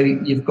 So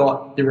you've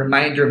got the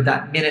remainder of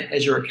that minute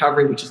as your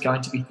recovery, which is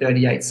going to be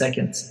 38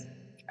 seconds.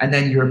 And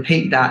then you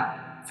repeat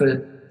that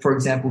for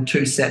example,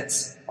 2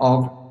 sets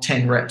of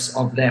 10 reps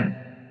of them.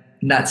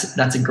 And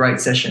that's a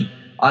great session.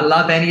 I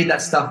love any of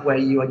that stuff where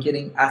you are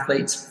getting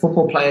athletes,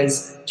 football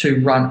players,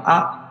 to run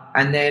up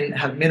and then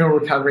have minimal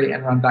recovery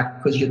and run back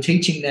because you're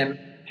teaching them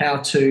how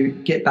to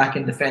get back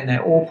and defend.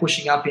 They're all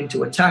pushing up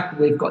into attack.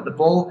 We've got the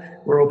ball.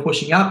 We're all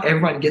pushing up.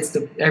 Everyone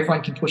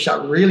can push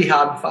up really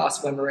hard and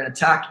fast when we're in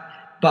attack,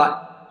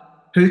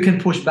 but who can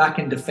push back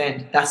and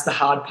defend? That's the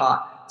hard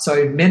part.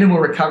 So minimal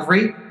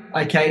recovery.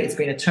 Okay, it's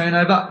been a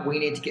turnover. We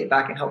need to get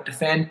back and help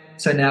defend.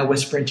 So now we're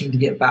sprinting to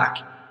get back.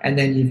 And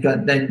then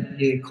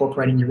you're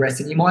incorporating your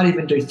rest. And you might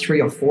even do 3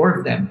 or 4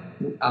 of them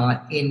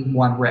in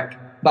 1 rep,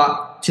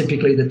 but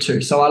typically the 2.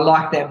 So I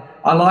like them.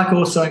 I like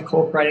also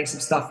incorporating some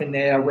stuff in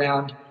there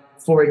around,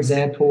 for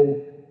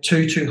example,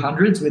 2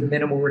 200s with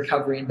minimal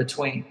recovery in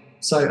between.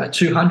 So a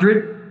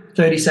 200,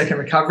 30-second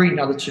recovery,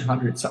 another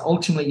 200. So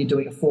ultimately you're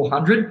doing a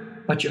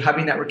 400, but you're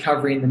having that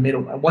recovery in the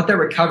middle. And what that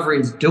recovery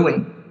is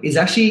doing is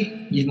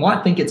actually, you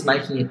might think it's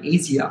making it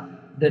easier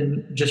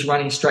than just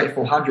running straight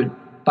 400.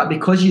 But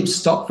because you've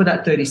stopped for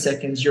that 30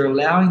 seconds, you're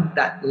allowing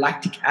that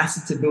lactic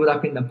acid to build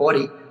up in the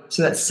body.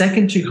 So that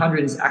second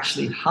 200 is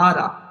actually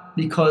harder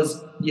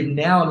because you've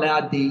now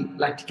allowed the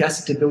lactic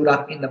acid to build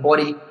up in the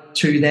body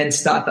to then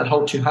start that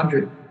whole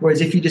 200.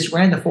 Whereas if you just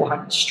ran the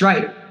 400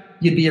 straight,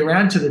 you'd be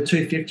around to the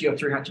 250 or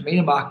 300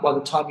 meter mark by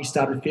the time you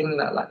started feeling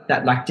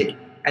that lactic,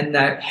 and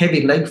that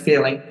heavy leg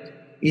feeling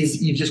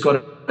is you've just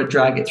got to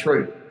drag it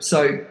through.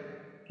 So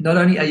not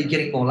only are you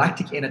getting more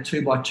lactic in a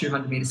 2 by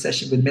 200 meter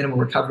session with minimal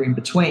recovery in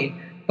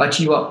between, but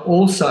you are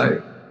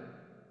also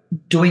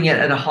doing it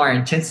at a higher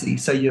intensity.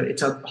 So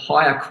it's a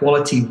higher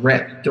quality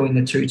rep doing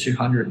the 2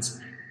 200s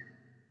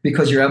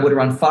because you're able to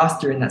run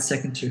faster in that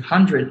second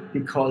 200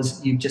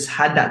 because you've just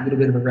had that little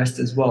bit of a rest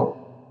as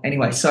well.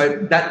 Anyway,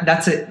 so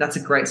that's a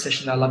great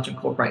session that I love to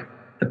incorporate.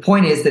 The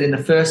point is that in the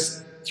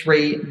first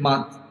 3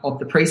 months of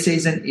the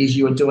preseason is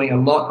you are doing a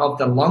lot of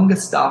the longer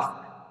stuff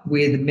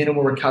with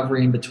minimal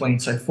recovery in between.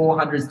 So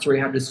 400s,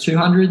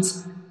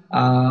 300s,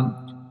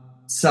 200s,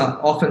 some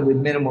often with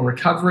minimal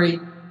recovery.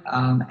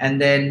 And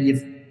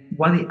then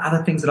one of the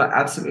other things that I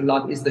absolutely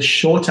love is the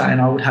shorter, and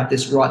I would have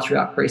this right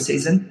throughout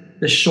preseason,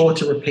 the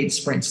shorter repeat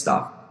sprint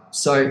stuff.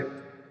 So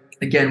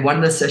again, one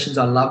of the sessions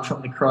I loved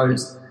from the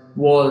Crows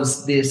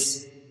was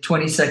this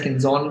 20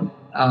 seconds on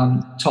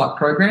type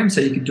program.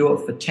 So you could do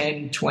it for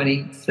 10,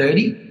 20,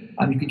 30.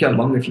 You could go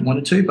longer if you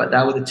wanted to, but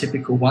they were the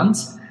typical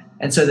ones.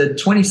 And so the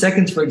 20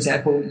 seconds, for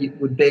example,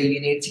 would be you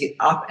need to get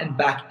up and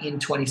back in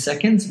 20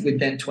 seconds with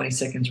then 20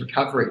 seconds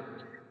recovery.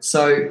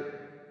 So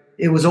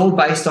it was all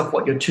based off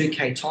what your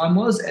 2K time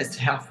was as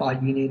to how far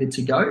you needed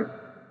to go.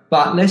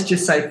 But let's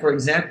just say, for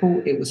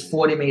example, it was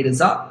 40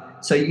 meters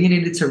up. So you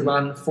needed to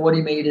run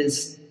 40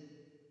 meters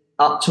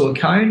up to a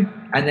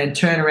cone and then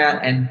turn around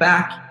and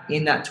back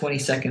in that 20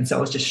 seconds. So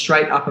it was just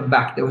straight up and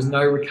back. There was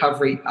no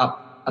recovery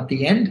up at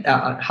the end,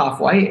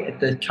 halfway at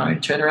the cone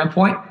turnaround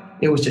point.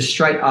 It was just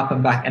straight up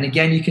and back. And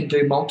again, you can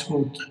do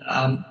multiple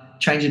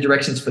change of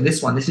directions for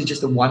this one. This is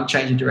just a one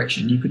change of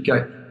direction. You could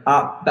go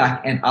up,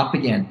 back, and up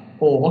again.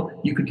 Or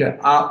you could go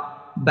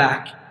up,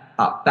 back,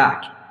 up,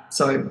 back.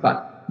 So,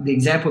 but the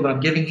example that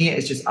I'm giving here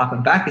is just up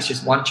and back. It's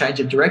just one change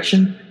of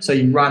direction. So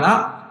you run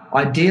up.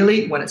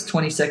 Ideally, when it's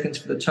 20 seconds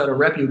for the total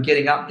rep, you're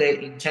getting up there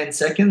in 10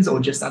 seconds or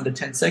just under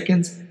 10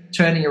 seconds,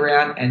 turning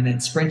around and then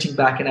sprinting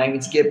back and aiming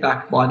to get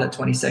back by that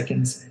 20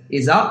 seconds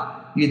is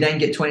up. You then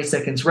get 20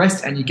 seconds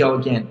rest and you go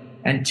again.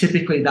 And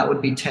typically that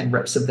would be 10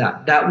 reps of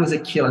that. That was a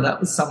killer. That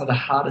was some of the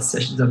hardest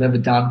sessions I've ever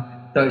done,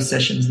 those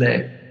sessions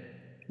there,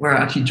 where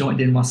I actually joined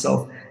in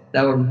myself.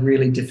 They were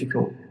really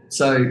difficult.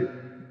 So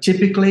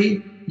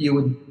typically you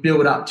would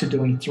build up to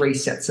doing 3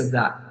 sets of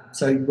that.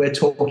 So we're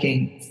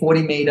talking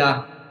 40 meters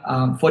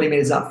up, 40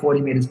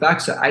 meters back.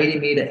 So 80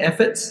 meter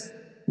efforts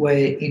where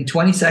in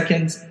 20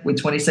 seconds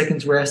with 20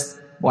 seconds rest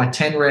by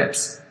 10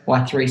 reps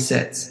by 3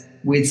 sets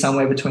with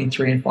somewhere between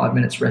 3 and 5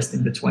 minutes rest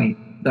in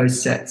between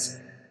those sets.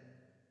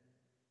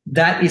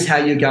 That is how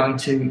you're going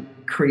to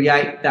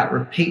create that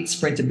repeat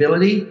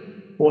sprintability,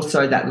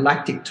 also that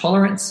lactic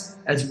tolerance,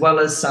 as well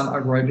as some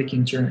aerobic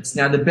endurance.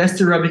 Now, the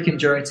best aerobic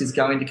endurance is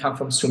going to come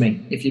from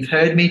swimming. If you've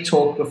heard me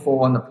talk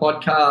before on the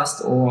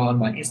podcast or on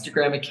my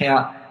Instagram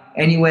account,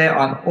 anywhere,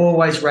 I'm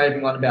always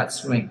raving on about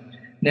swimming.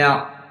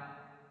 Now,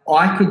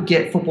 I could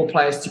get football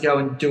players to go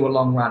and do a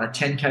long run, a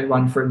 10K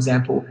run, for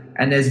example,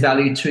 and there's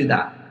value to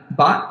that.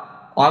 But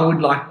I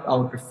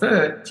would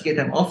prefer to get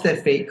them off their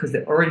feet because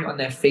they're already on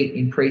their feet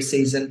in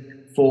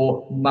preseason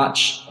for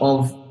much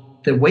of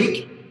the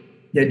week.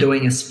 They're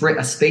doing a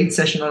speed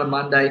session on a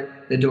Monday.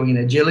 They're doing an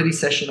agility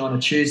session on a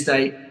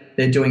Tuesday.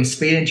 They're doing a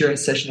speed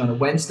endurance session on a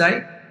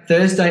Wednesday.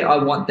 Thursday, I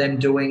want them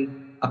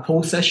doing a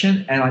pull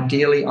session, and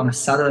ideally on a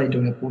Saturday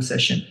doing a pull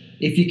session.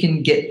 If you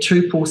can get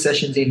 2 pull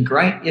sessions in,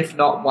 great. If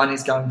not, 1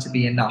 is going to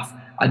be enough.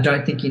 I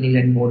don't think you need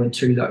any more than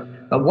 2 though.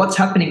 But what's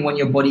happening when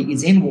your body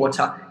is in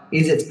water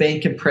is it's being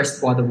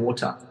compressed by the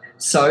water.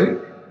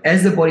 So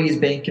as the body is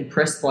being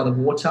compressed by the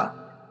water,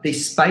 the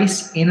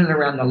space in and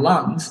around the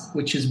lungs,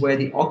 which is where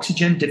the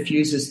oxygen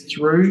diffuses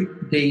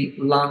through the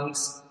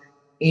lungs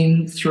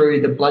in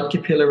through the blood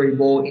capillary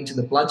wall into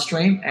the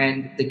bloodstream,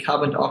 and the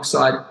carbon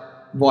dioxide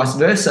vice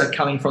versa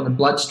coming from the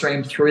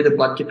bloodstream through the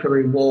blood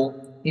capillary wall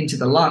into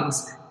the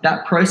lungs,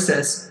 that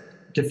process,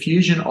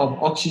 diffusion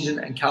of oxygen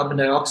and carbon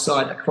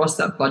dioxide across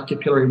that blood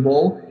capillary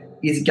wall,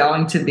 is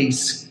going to be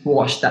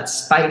squashed. That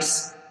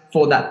space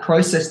for that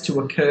process to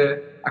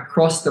occur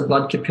across the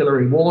blood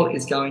capillary wall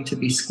is going to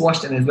be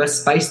squashed, and there's less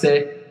space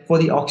there for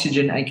the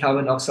oxygen and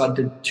carbon dioxide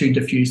to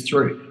diffuse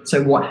through.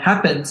 So what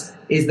happens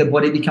is the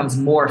body becomes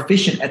more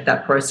efficient at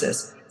that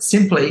process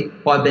simply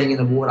by being in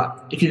the water.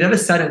 If you've ever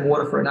sat in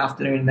water for an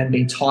afternoon and then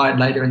been tired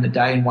later in the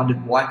day and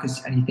wondered why,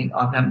 and you think,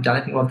 I haven't done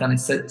anything, all I've done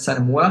is sat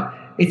in water,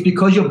 it's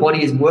because your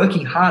body is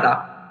working harder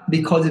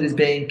because it is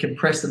being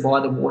compressed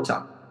by the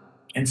water.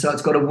 And so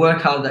it's got to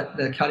work harder,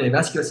 the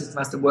cardiovascular system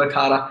has to work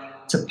harder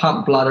to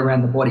pump blood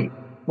around the body.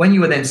 When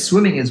you are then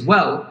swimming as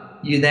well,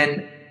 you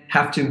then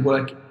have to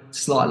work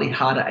slightly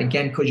harder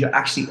again because you're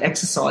actually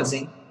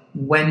exercising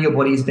when your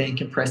body is being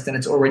compressed, and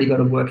it's already got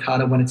to work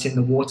harder when it's in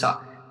the water.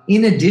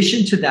 In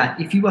addition to that,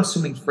 if you are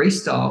swimming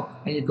freestyle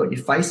and you've got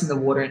your face in the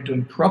water and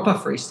doing proper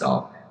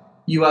freestyle,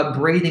 you are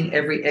breathing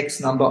every X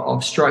number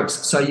of strokes.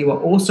 So you are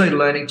also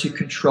learning to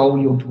control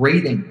your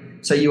breathing.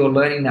 So you are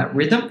learning that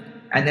rhythm,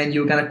 and then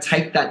you're going to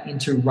take that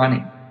into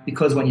running.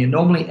 Because when you're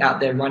normally out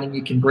there running,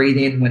 you can breathe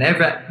in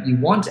whenever you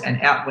want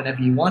and out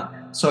whenever you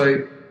want.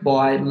 So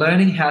by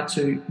learning how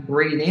to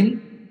breathe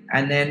in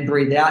and then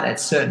breathe out at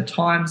certain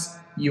times,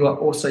 you are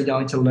also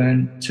going to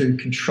learn to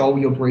control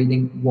your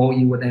breathing while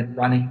you are then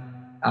running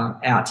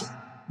out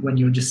when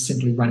you're just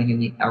simply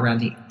running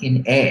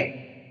in air.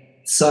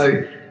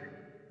 So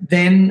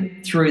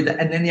then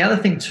and then the other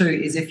thing too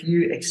is if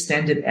you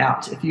extend it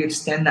out, if you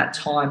extend that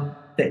time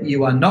that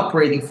you are not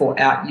breathing for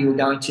out, you are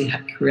going to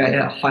create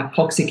a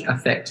hypoxic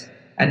effect.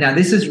 And now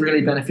this is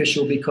really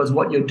beneficial because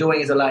what you're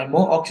doing is allowing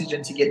more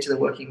oxygen to get to the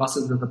working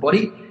muscles of the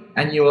body,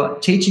 and you're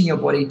teaching your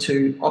body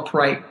to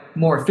operate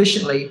more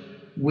efficiently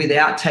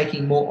without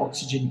taking more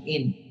oxygen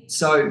in.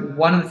 So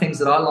one of the things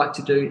that I like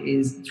to do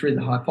is through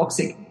the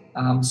hypoxic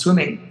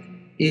swimming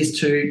is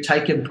to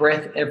take a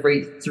breath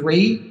every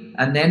 3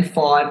 and then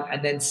 5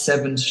 and then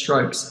 7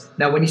 strokes.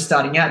 Now, when you're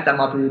starting out, that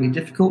might be really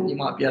difficult. You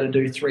might be able to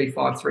do 3,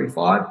 5, 3,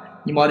 5.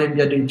 You might even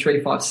be able to do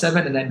 3, 5,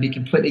 7 and then be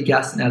completely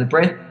gassed and out of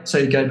breath. So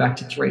you go back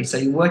to 3. So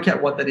you work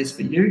out what that is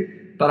for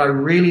you. But I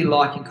really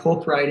like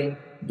incorporating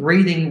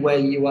breathing where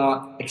you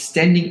are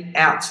extending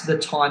out the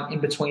time in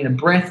between a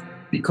breath,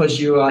 because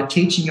you are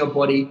teaching your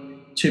body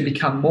to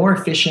become more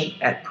efficient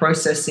at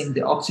processing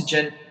the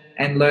oxygen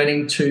and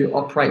learning to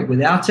operate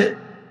without it.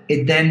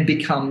 It then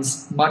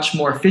becomes much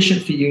more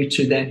efficient for you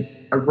to then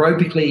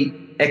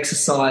aerobically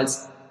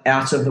exercise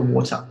out of the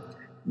water.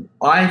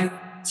 I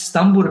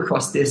stumbled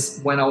across this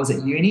when I was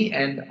at uni,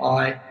 and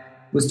I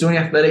was doing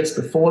athletics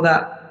before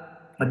that.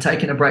 I'd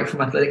taken a break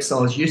from athletics, so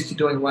I was used to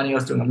doing running. I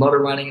was doing a lot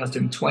of running. I was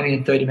doing 20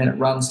 and 30-minute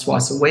runs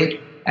twice a week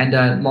and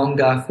a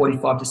longer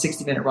 45 to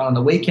 60-minute run on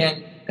the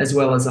weekend, as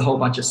well as a whole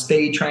bunch of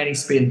speed training,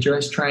 speed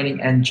endurance training,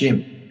 and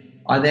gym.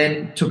 I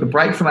then took a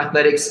break from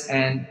athletics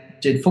and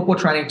did football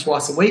training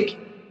twice a week,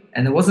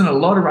 and there wasn't a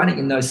lot of running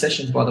in those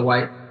sessions, by the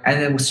way,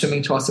 and then was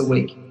swimming twice a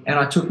week. And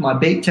I took my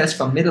beat test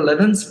from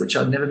mid-11s, which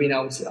I'd never been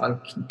able to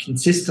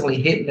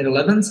consistently hit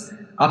mid-11s,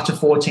 up to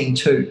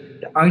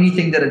 14.2. The only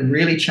thing that had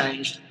really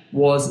changed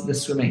was the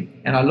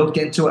swimming. And I looked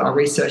into it, I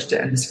researched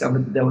it, and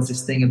discovered that there was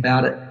this thing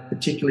about it,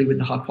 particularly with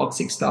the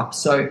hypoxic stuff.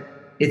 So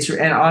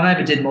and I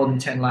never did more than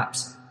 10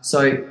 laps.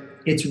 So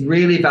it's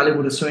really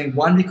valuable to swimming.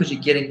 One, because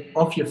you're getting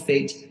off your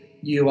feet,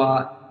 you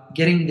are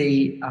getting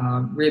the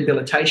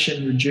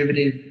rehabilitation,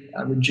 rejuvenative,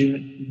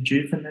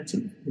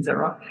 is that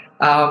right?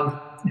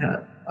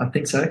 Yeah, I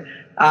think so.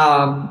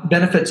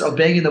 Benefits of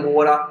being in the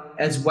water,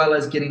 as well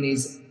as getting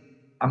these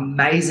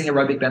amazing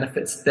aerobic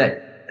benefits that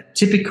are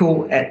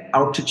typical at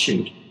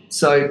altitude.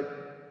 So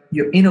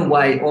you're in a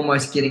way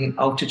almost getting an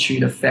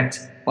altitude effect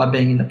by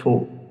being in the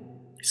pool.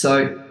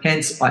 So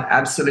hence I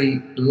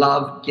absolutely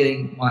love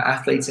getting my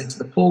athletes into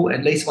the pool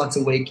at least once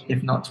a week,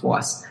 if not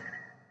twice.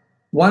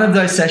 One of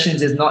those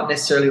sessions is not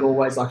necessarily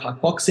always like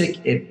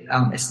hypoxic.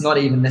 It's not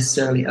even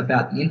necessarily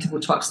about the interval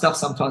type stuff.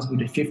 Sometimes we'll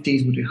do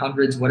 50s, we'll do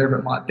 100s, whatever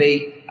it might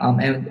be.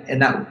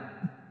 And that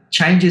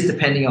changes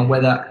depending on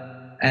whether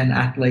an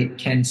athlete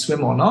can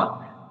swim or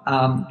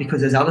not,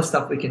 because there's other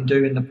stuff we can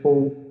do in the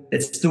pool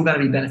that's still going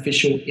to be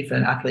beneficial if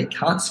an athlete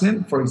can't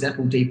swim, for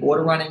example, deep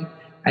water running,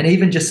 and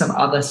even just some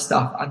other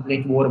stuff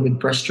underneath water with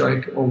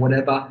breaststroke or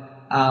whatever,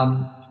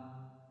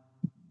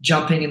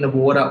 jumping in the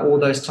water, all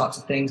those types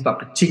of things, but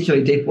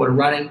particularly deep water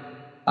running.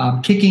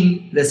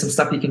 Kicking, there's some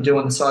stuff you can do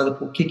on the side of the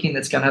pool, kicking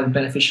that's going to have a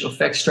beneficial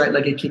effect,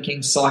 straight-legged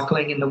kicking,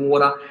 cycling in the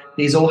water.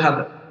 These all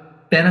have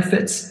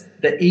benefits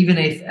that even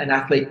if an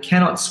athlete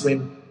cannot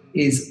swim,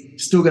 is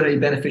still going to be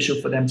beneficial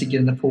for them to get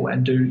in the pool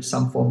and do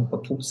some form of a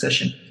pool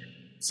session.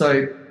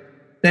 So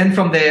then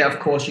from there, of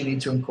course, you need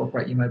to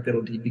incorporate your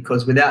mobility,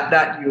 because without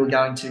that, you're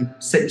going to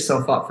set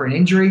yourself up for an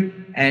injury,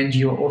 and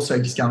you're also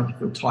just going to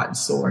feel tight and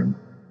sore, and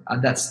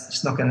that's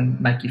just not going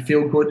to make you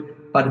feel good,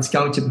 but it's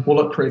going to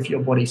bulletproof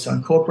your body. So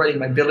incorporating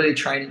mobility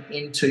training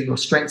into your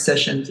strength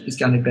sessions is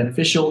going to be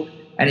beneficial.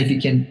 And if you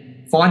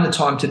can find the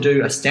time to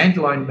do a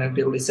standalone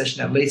mobility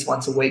session at least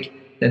once a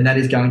week, then that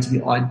is going to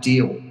be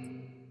ideal.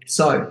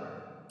 So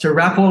to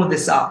wrap all of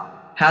this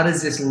up, how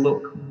does this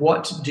look?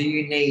 What do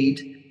you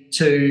need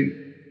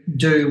to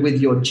do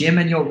with your gym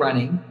and your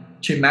running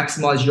to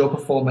maximize your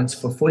performance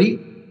for footy?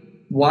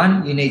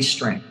 One, you need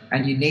strength,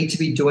 and you need to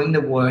be doing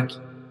the work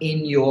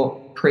in your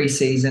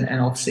pre-season and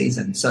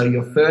off-season. So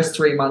your first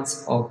 3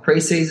 months of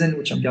pre-season,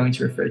 which I'm going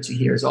to refer to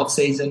here as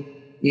off-season,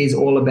 is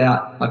all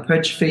about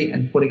hypertrophy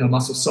and putting on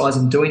muscle size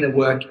and doing the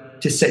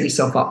work to set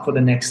yourself up for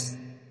the next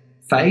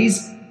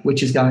phase,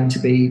 which is going to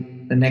be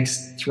the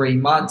next 3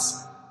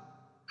 months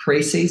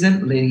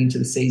pre-season leading into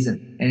the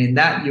season. And in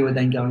that, you are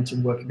then going to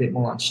work a bit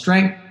more on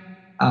strength.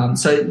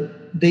 So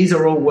these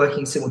are all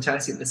working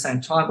simultaneously at the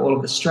same time, all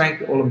of the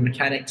strength, all of the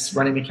mechanics,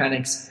 running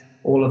mechanics,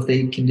 all of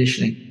the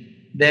conditioning.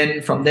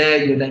 Then from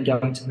there, you're then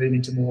going to move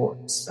into more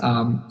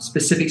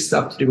specific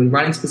stuff to do with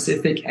running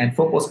specific and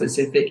football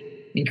specific,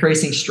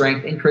 increasing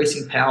strength,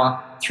 increasing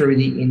power through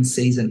the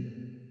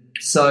in-season.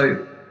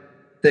 So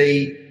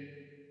the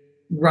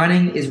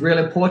running is real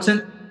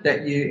important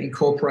that you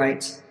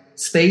incorporate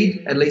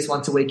speed at least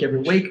once a week, every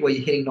week, where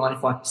you're hitting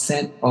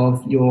 95%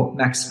 of your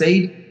max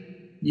speed.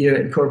 You're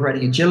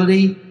incorporating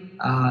agility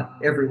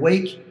every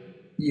week.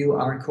 You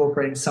are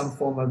incorporating some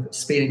form of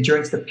speed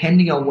endurance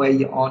depending on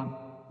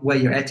where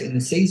you're at in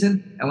the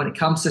season. And when it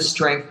comes to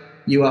strength,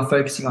 you are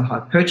focusing on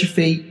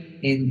hypertrophy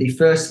in the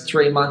first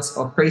 3 months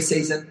of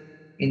preseason.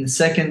 In the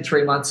second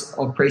 3 months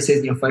of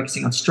preseason, you're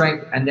focusing on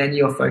strength, and then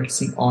you're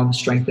focusing on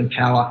strength and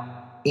power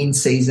in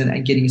season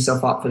and getting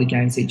yourself up for the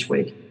games each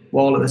week,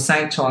 while at the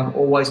same time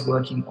always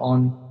working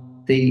on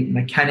the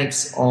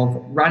mechanics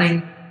of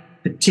running,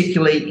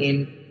 particularly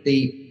in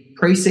the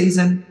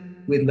preseason,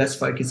 with less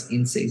focus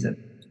in season.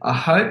 I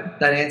hope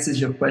that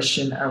answers your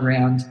question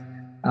around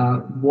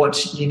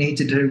what you need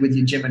to do with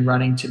your gym and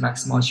running to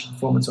maximize your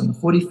performance on the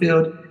footy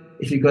field.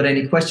 If you've got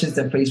any questions,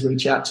 then please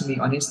reach out to me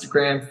on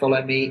Instagram.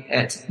 Follow me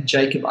at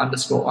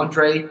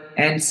Jacob_Andre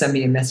and send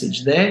me a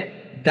message there.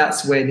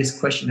 That's where this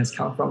question has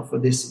come from for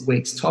this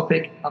week's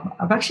topic.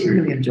 I've actually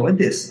really enjoyed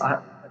this. I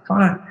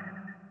kind of,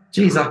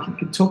 I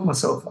could talk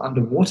myself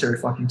underwater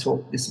if I can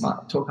talk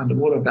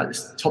underwater about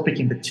this topic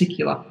in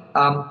particular.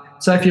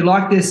 So if you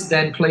like this,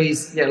 then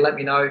please, let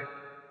me know.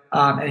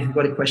 And if you've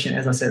got a question,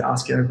 as I said,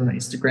 ask it over on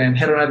Instagram.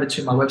 Head on over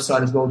to my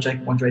website as well,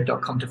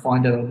 jacobandre.com, to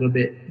find out a little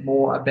bit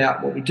more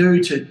about what we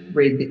do,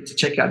 to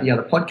check out the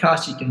other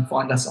podcasts. You can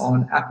find us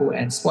on Apple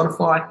and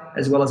Spotify,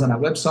 as well as on our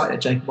website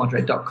at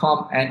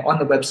jacobandre.com. And on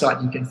the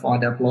website, you can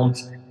find our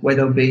blogs where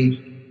there'll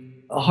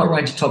be a whole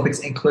range of topics,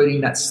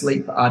 including that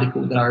sleep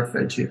article that I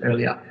referred to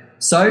earlier.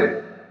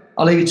 So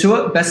I'll leave you to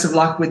it. Best of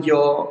luck with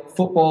your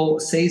football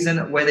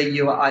season, whether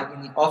you are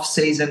in the off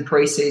season,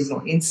 pre-season,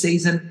 or in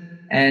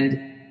season.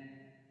 And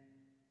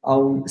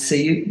I'll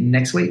see you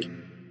next week.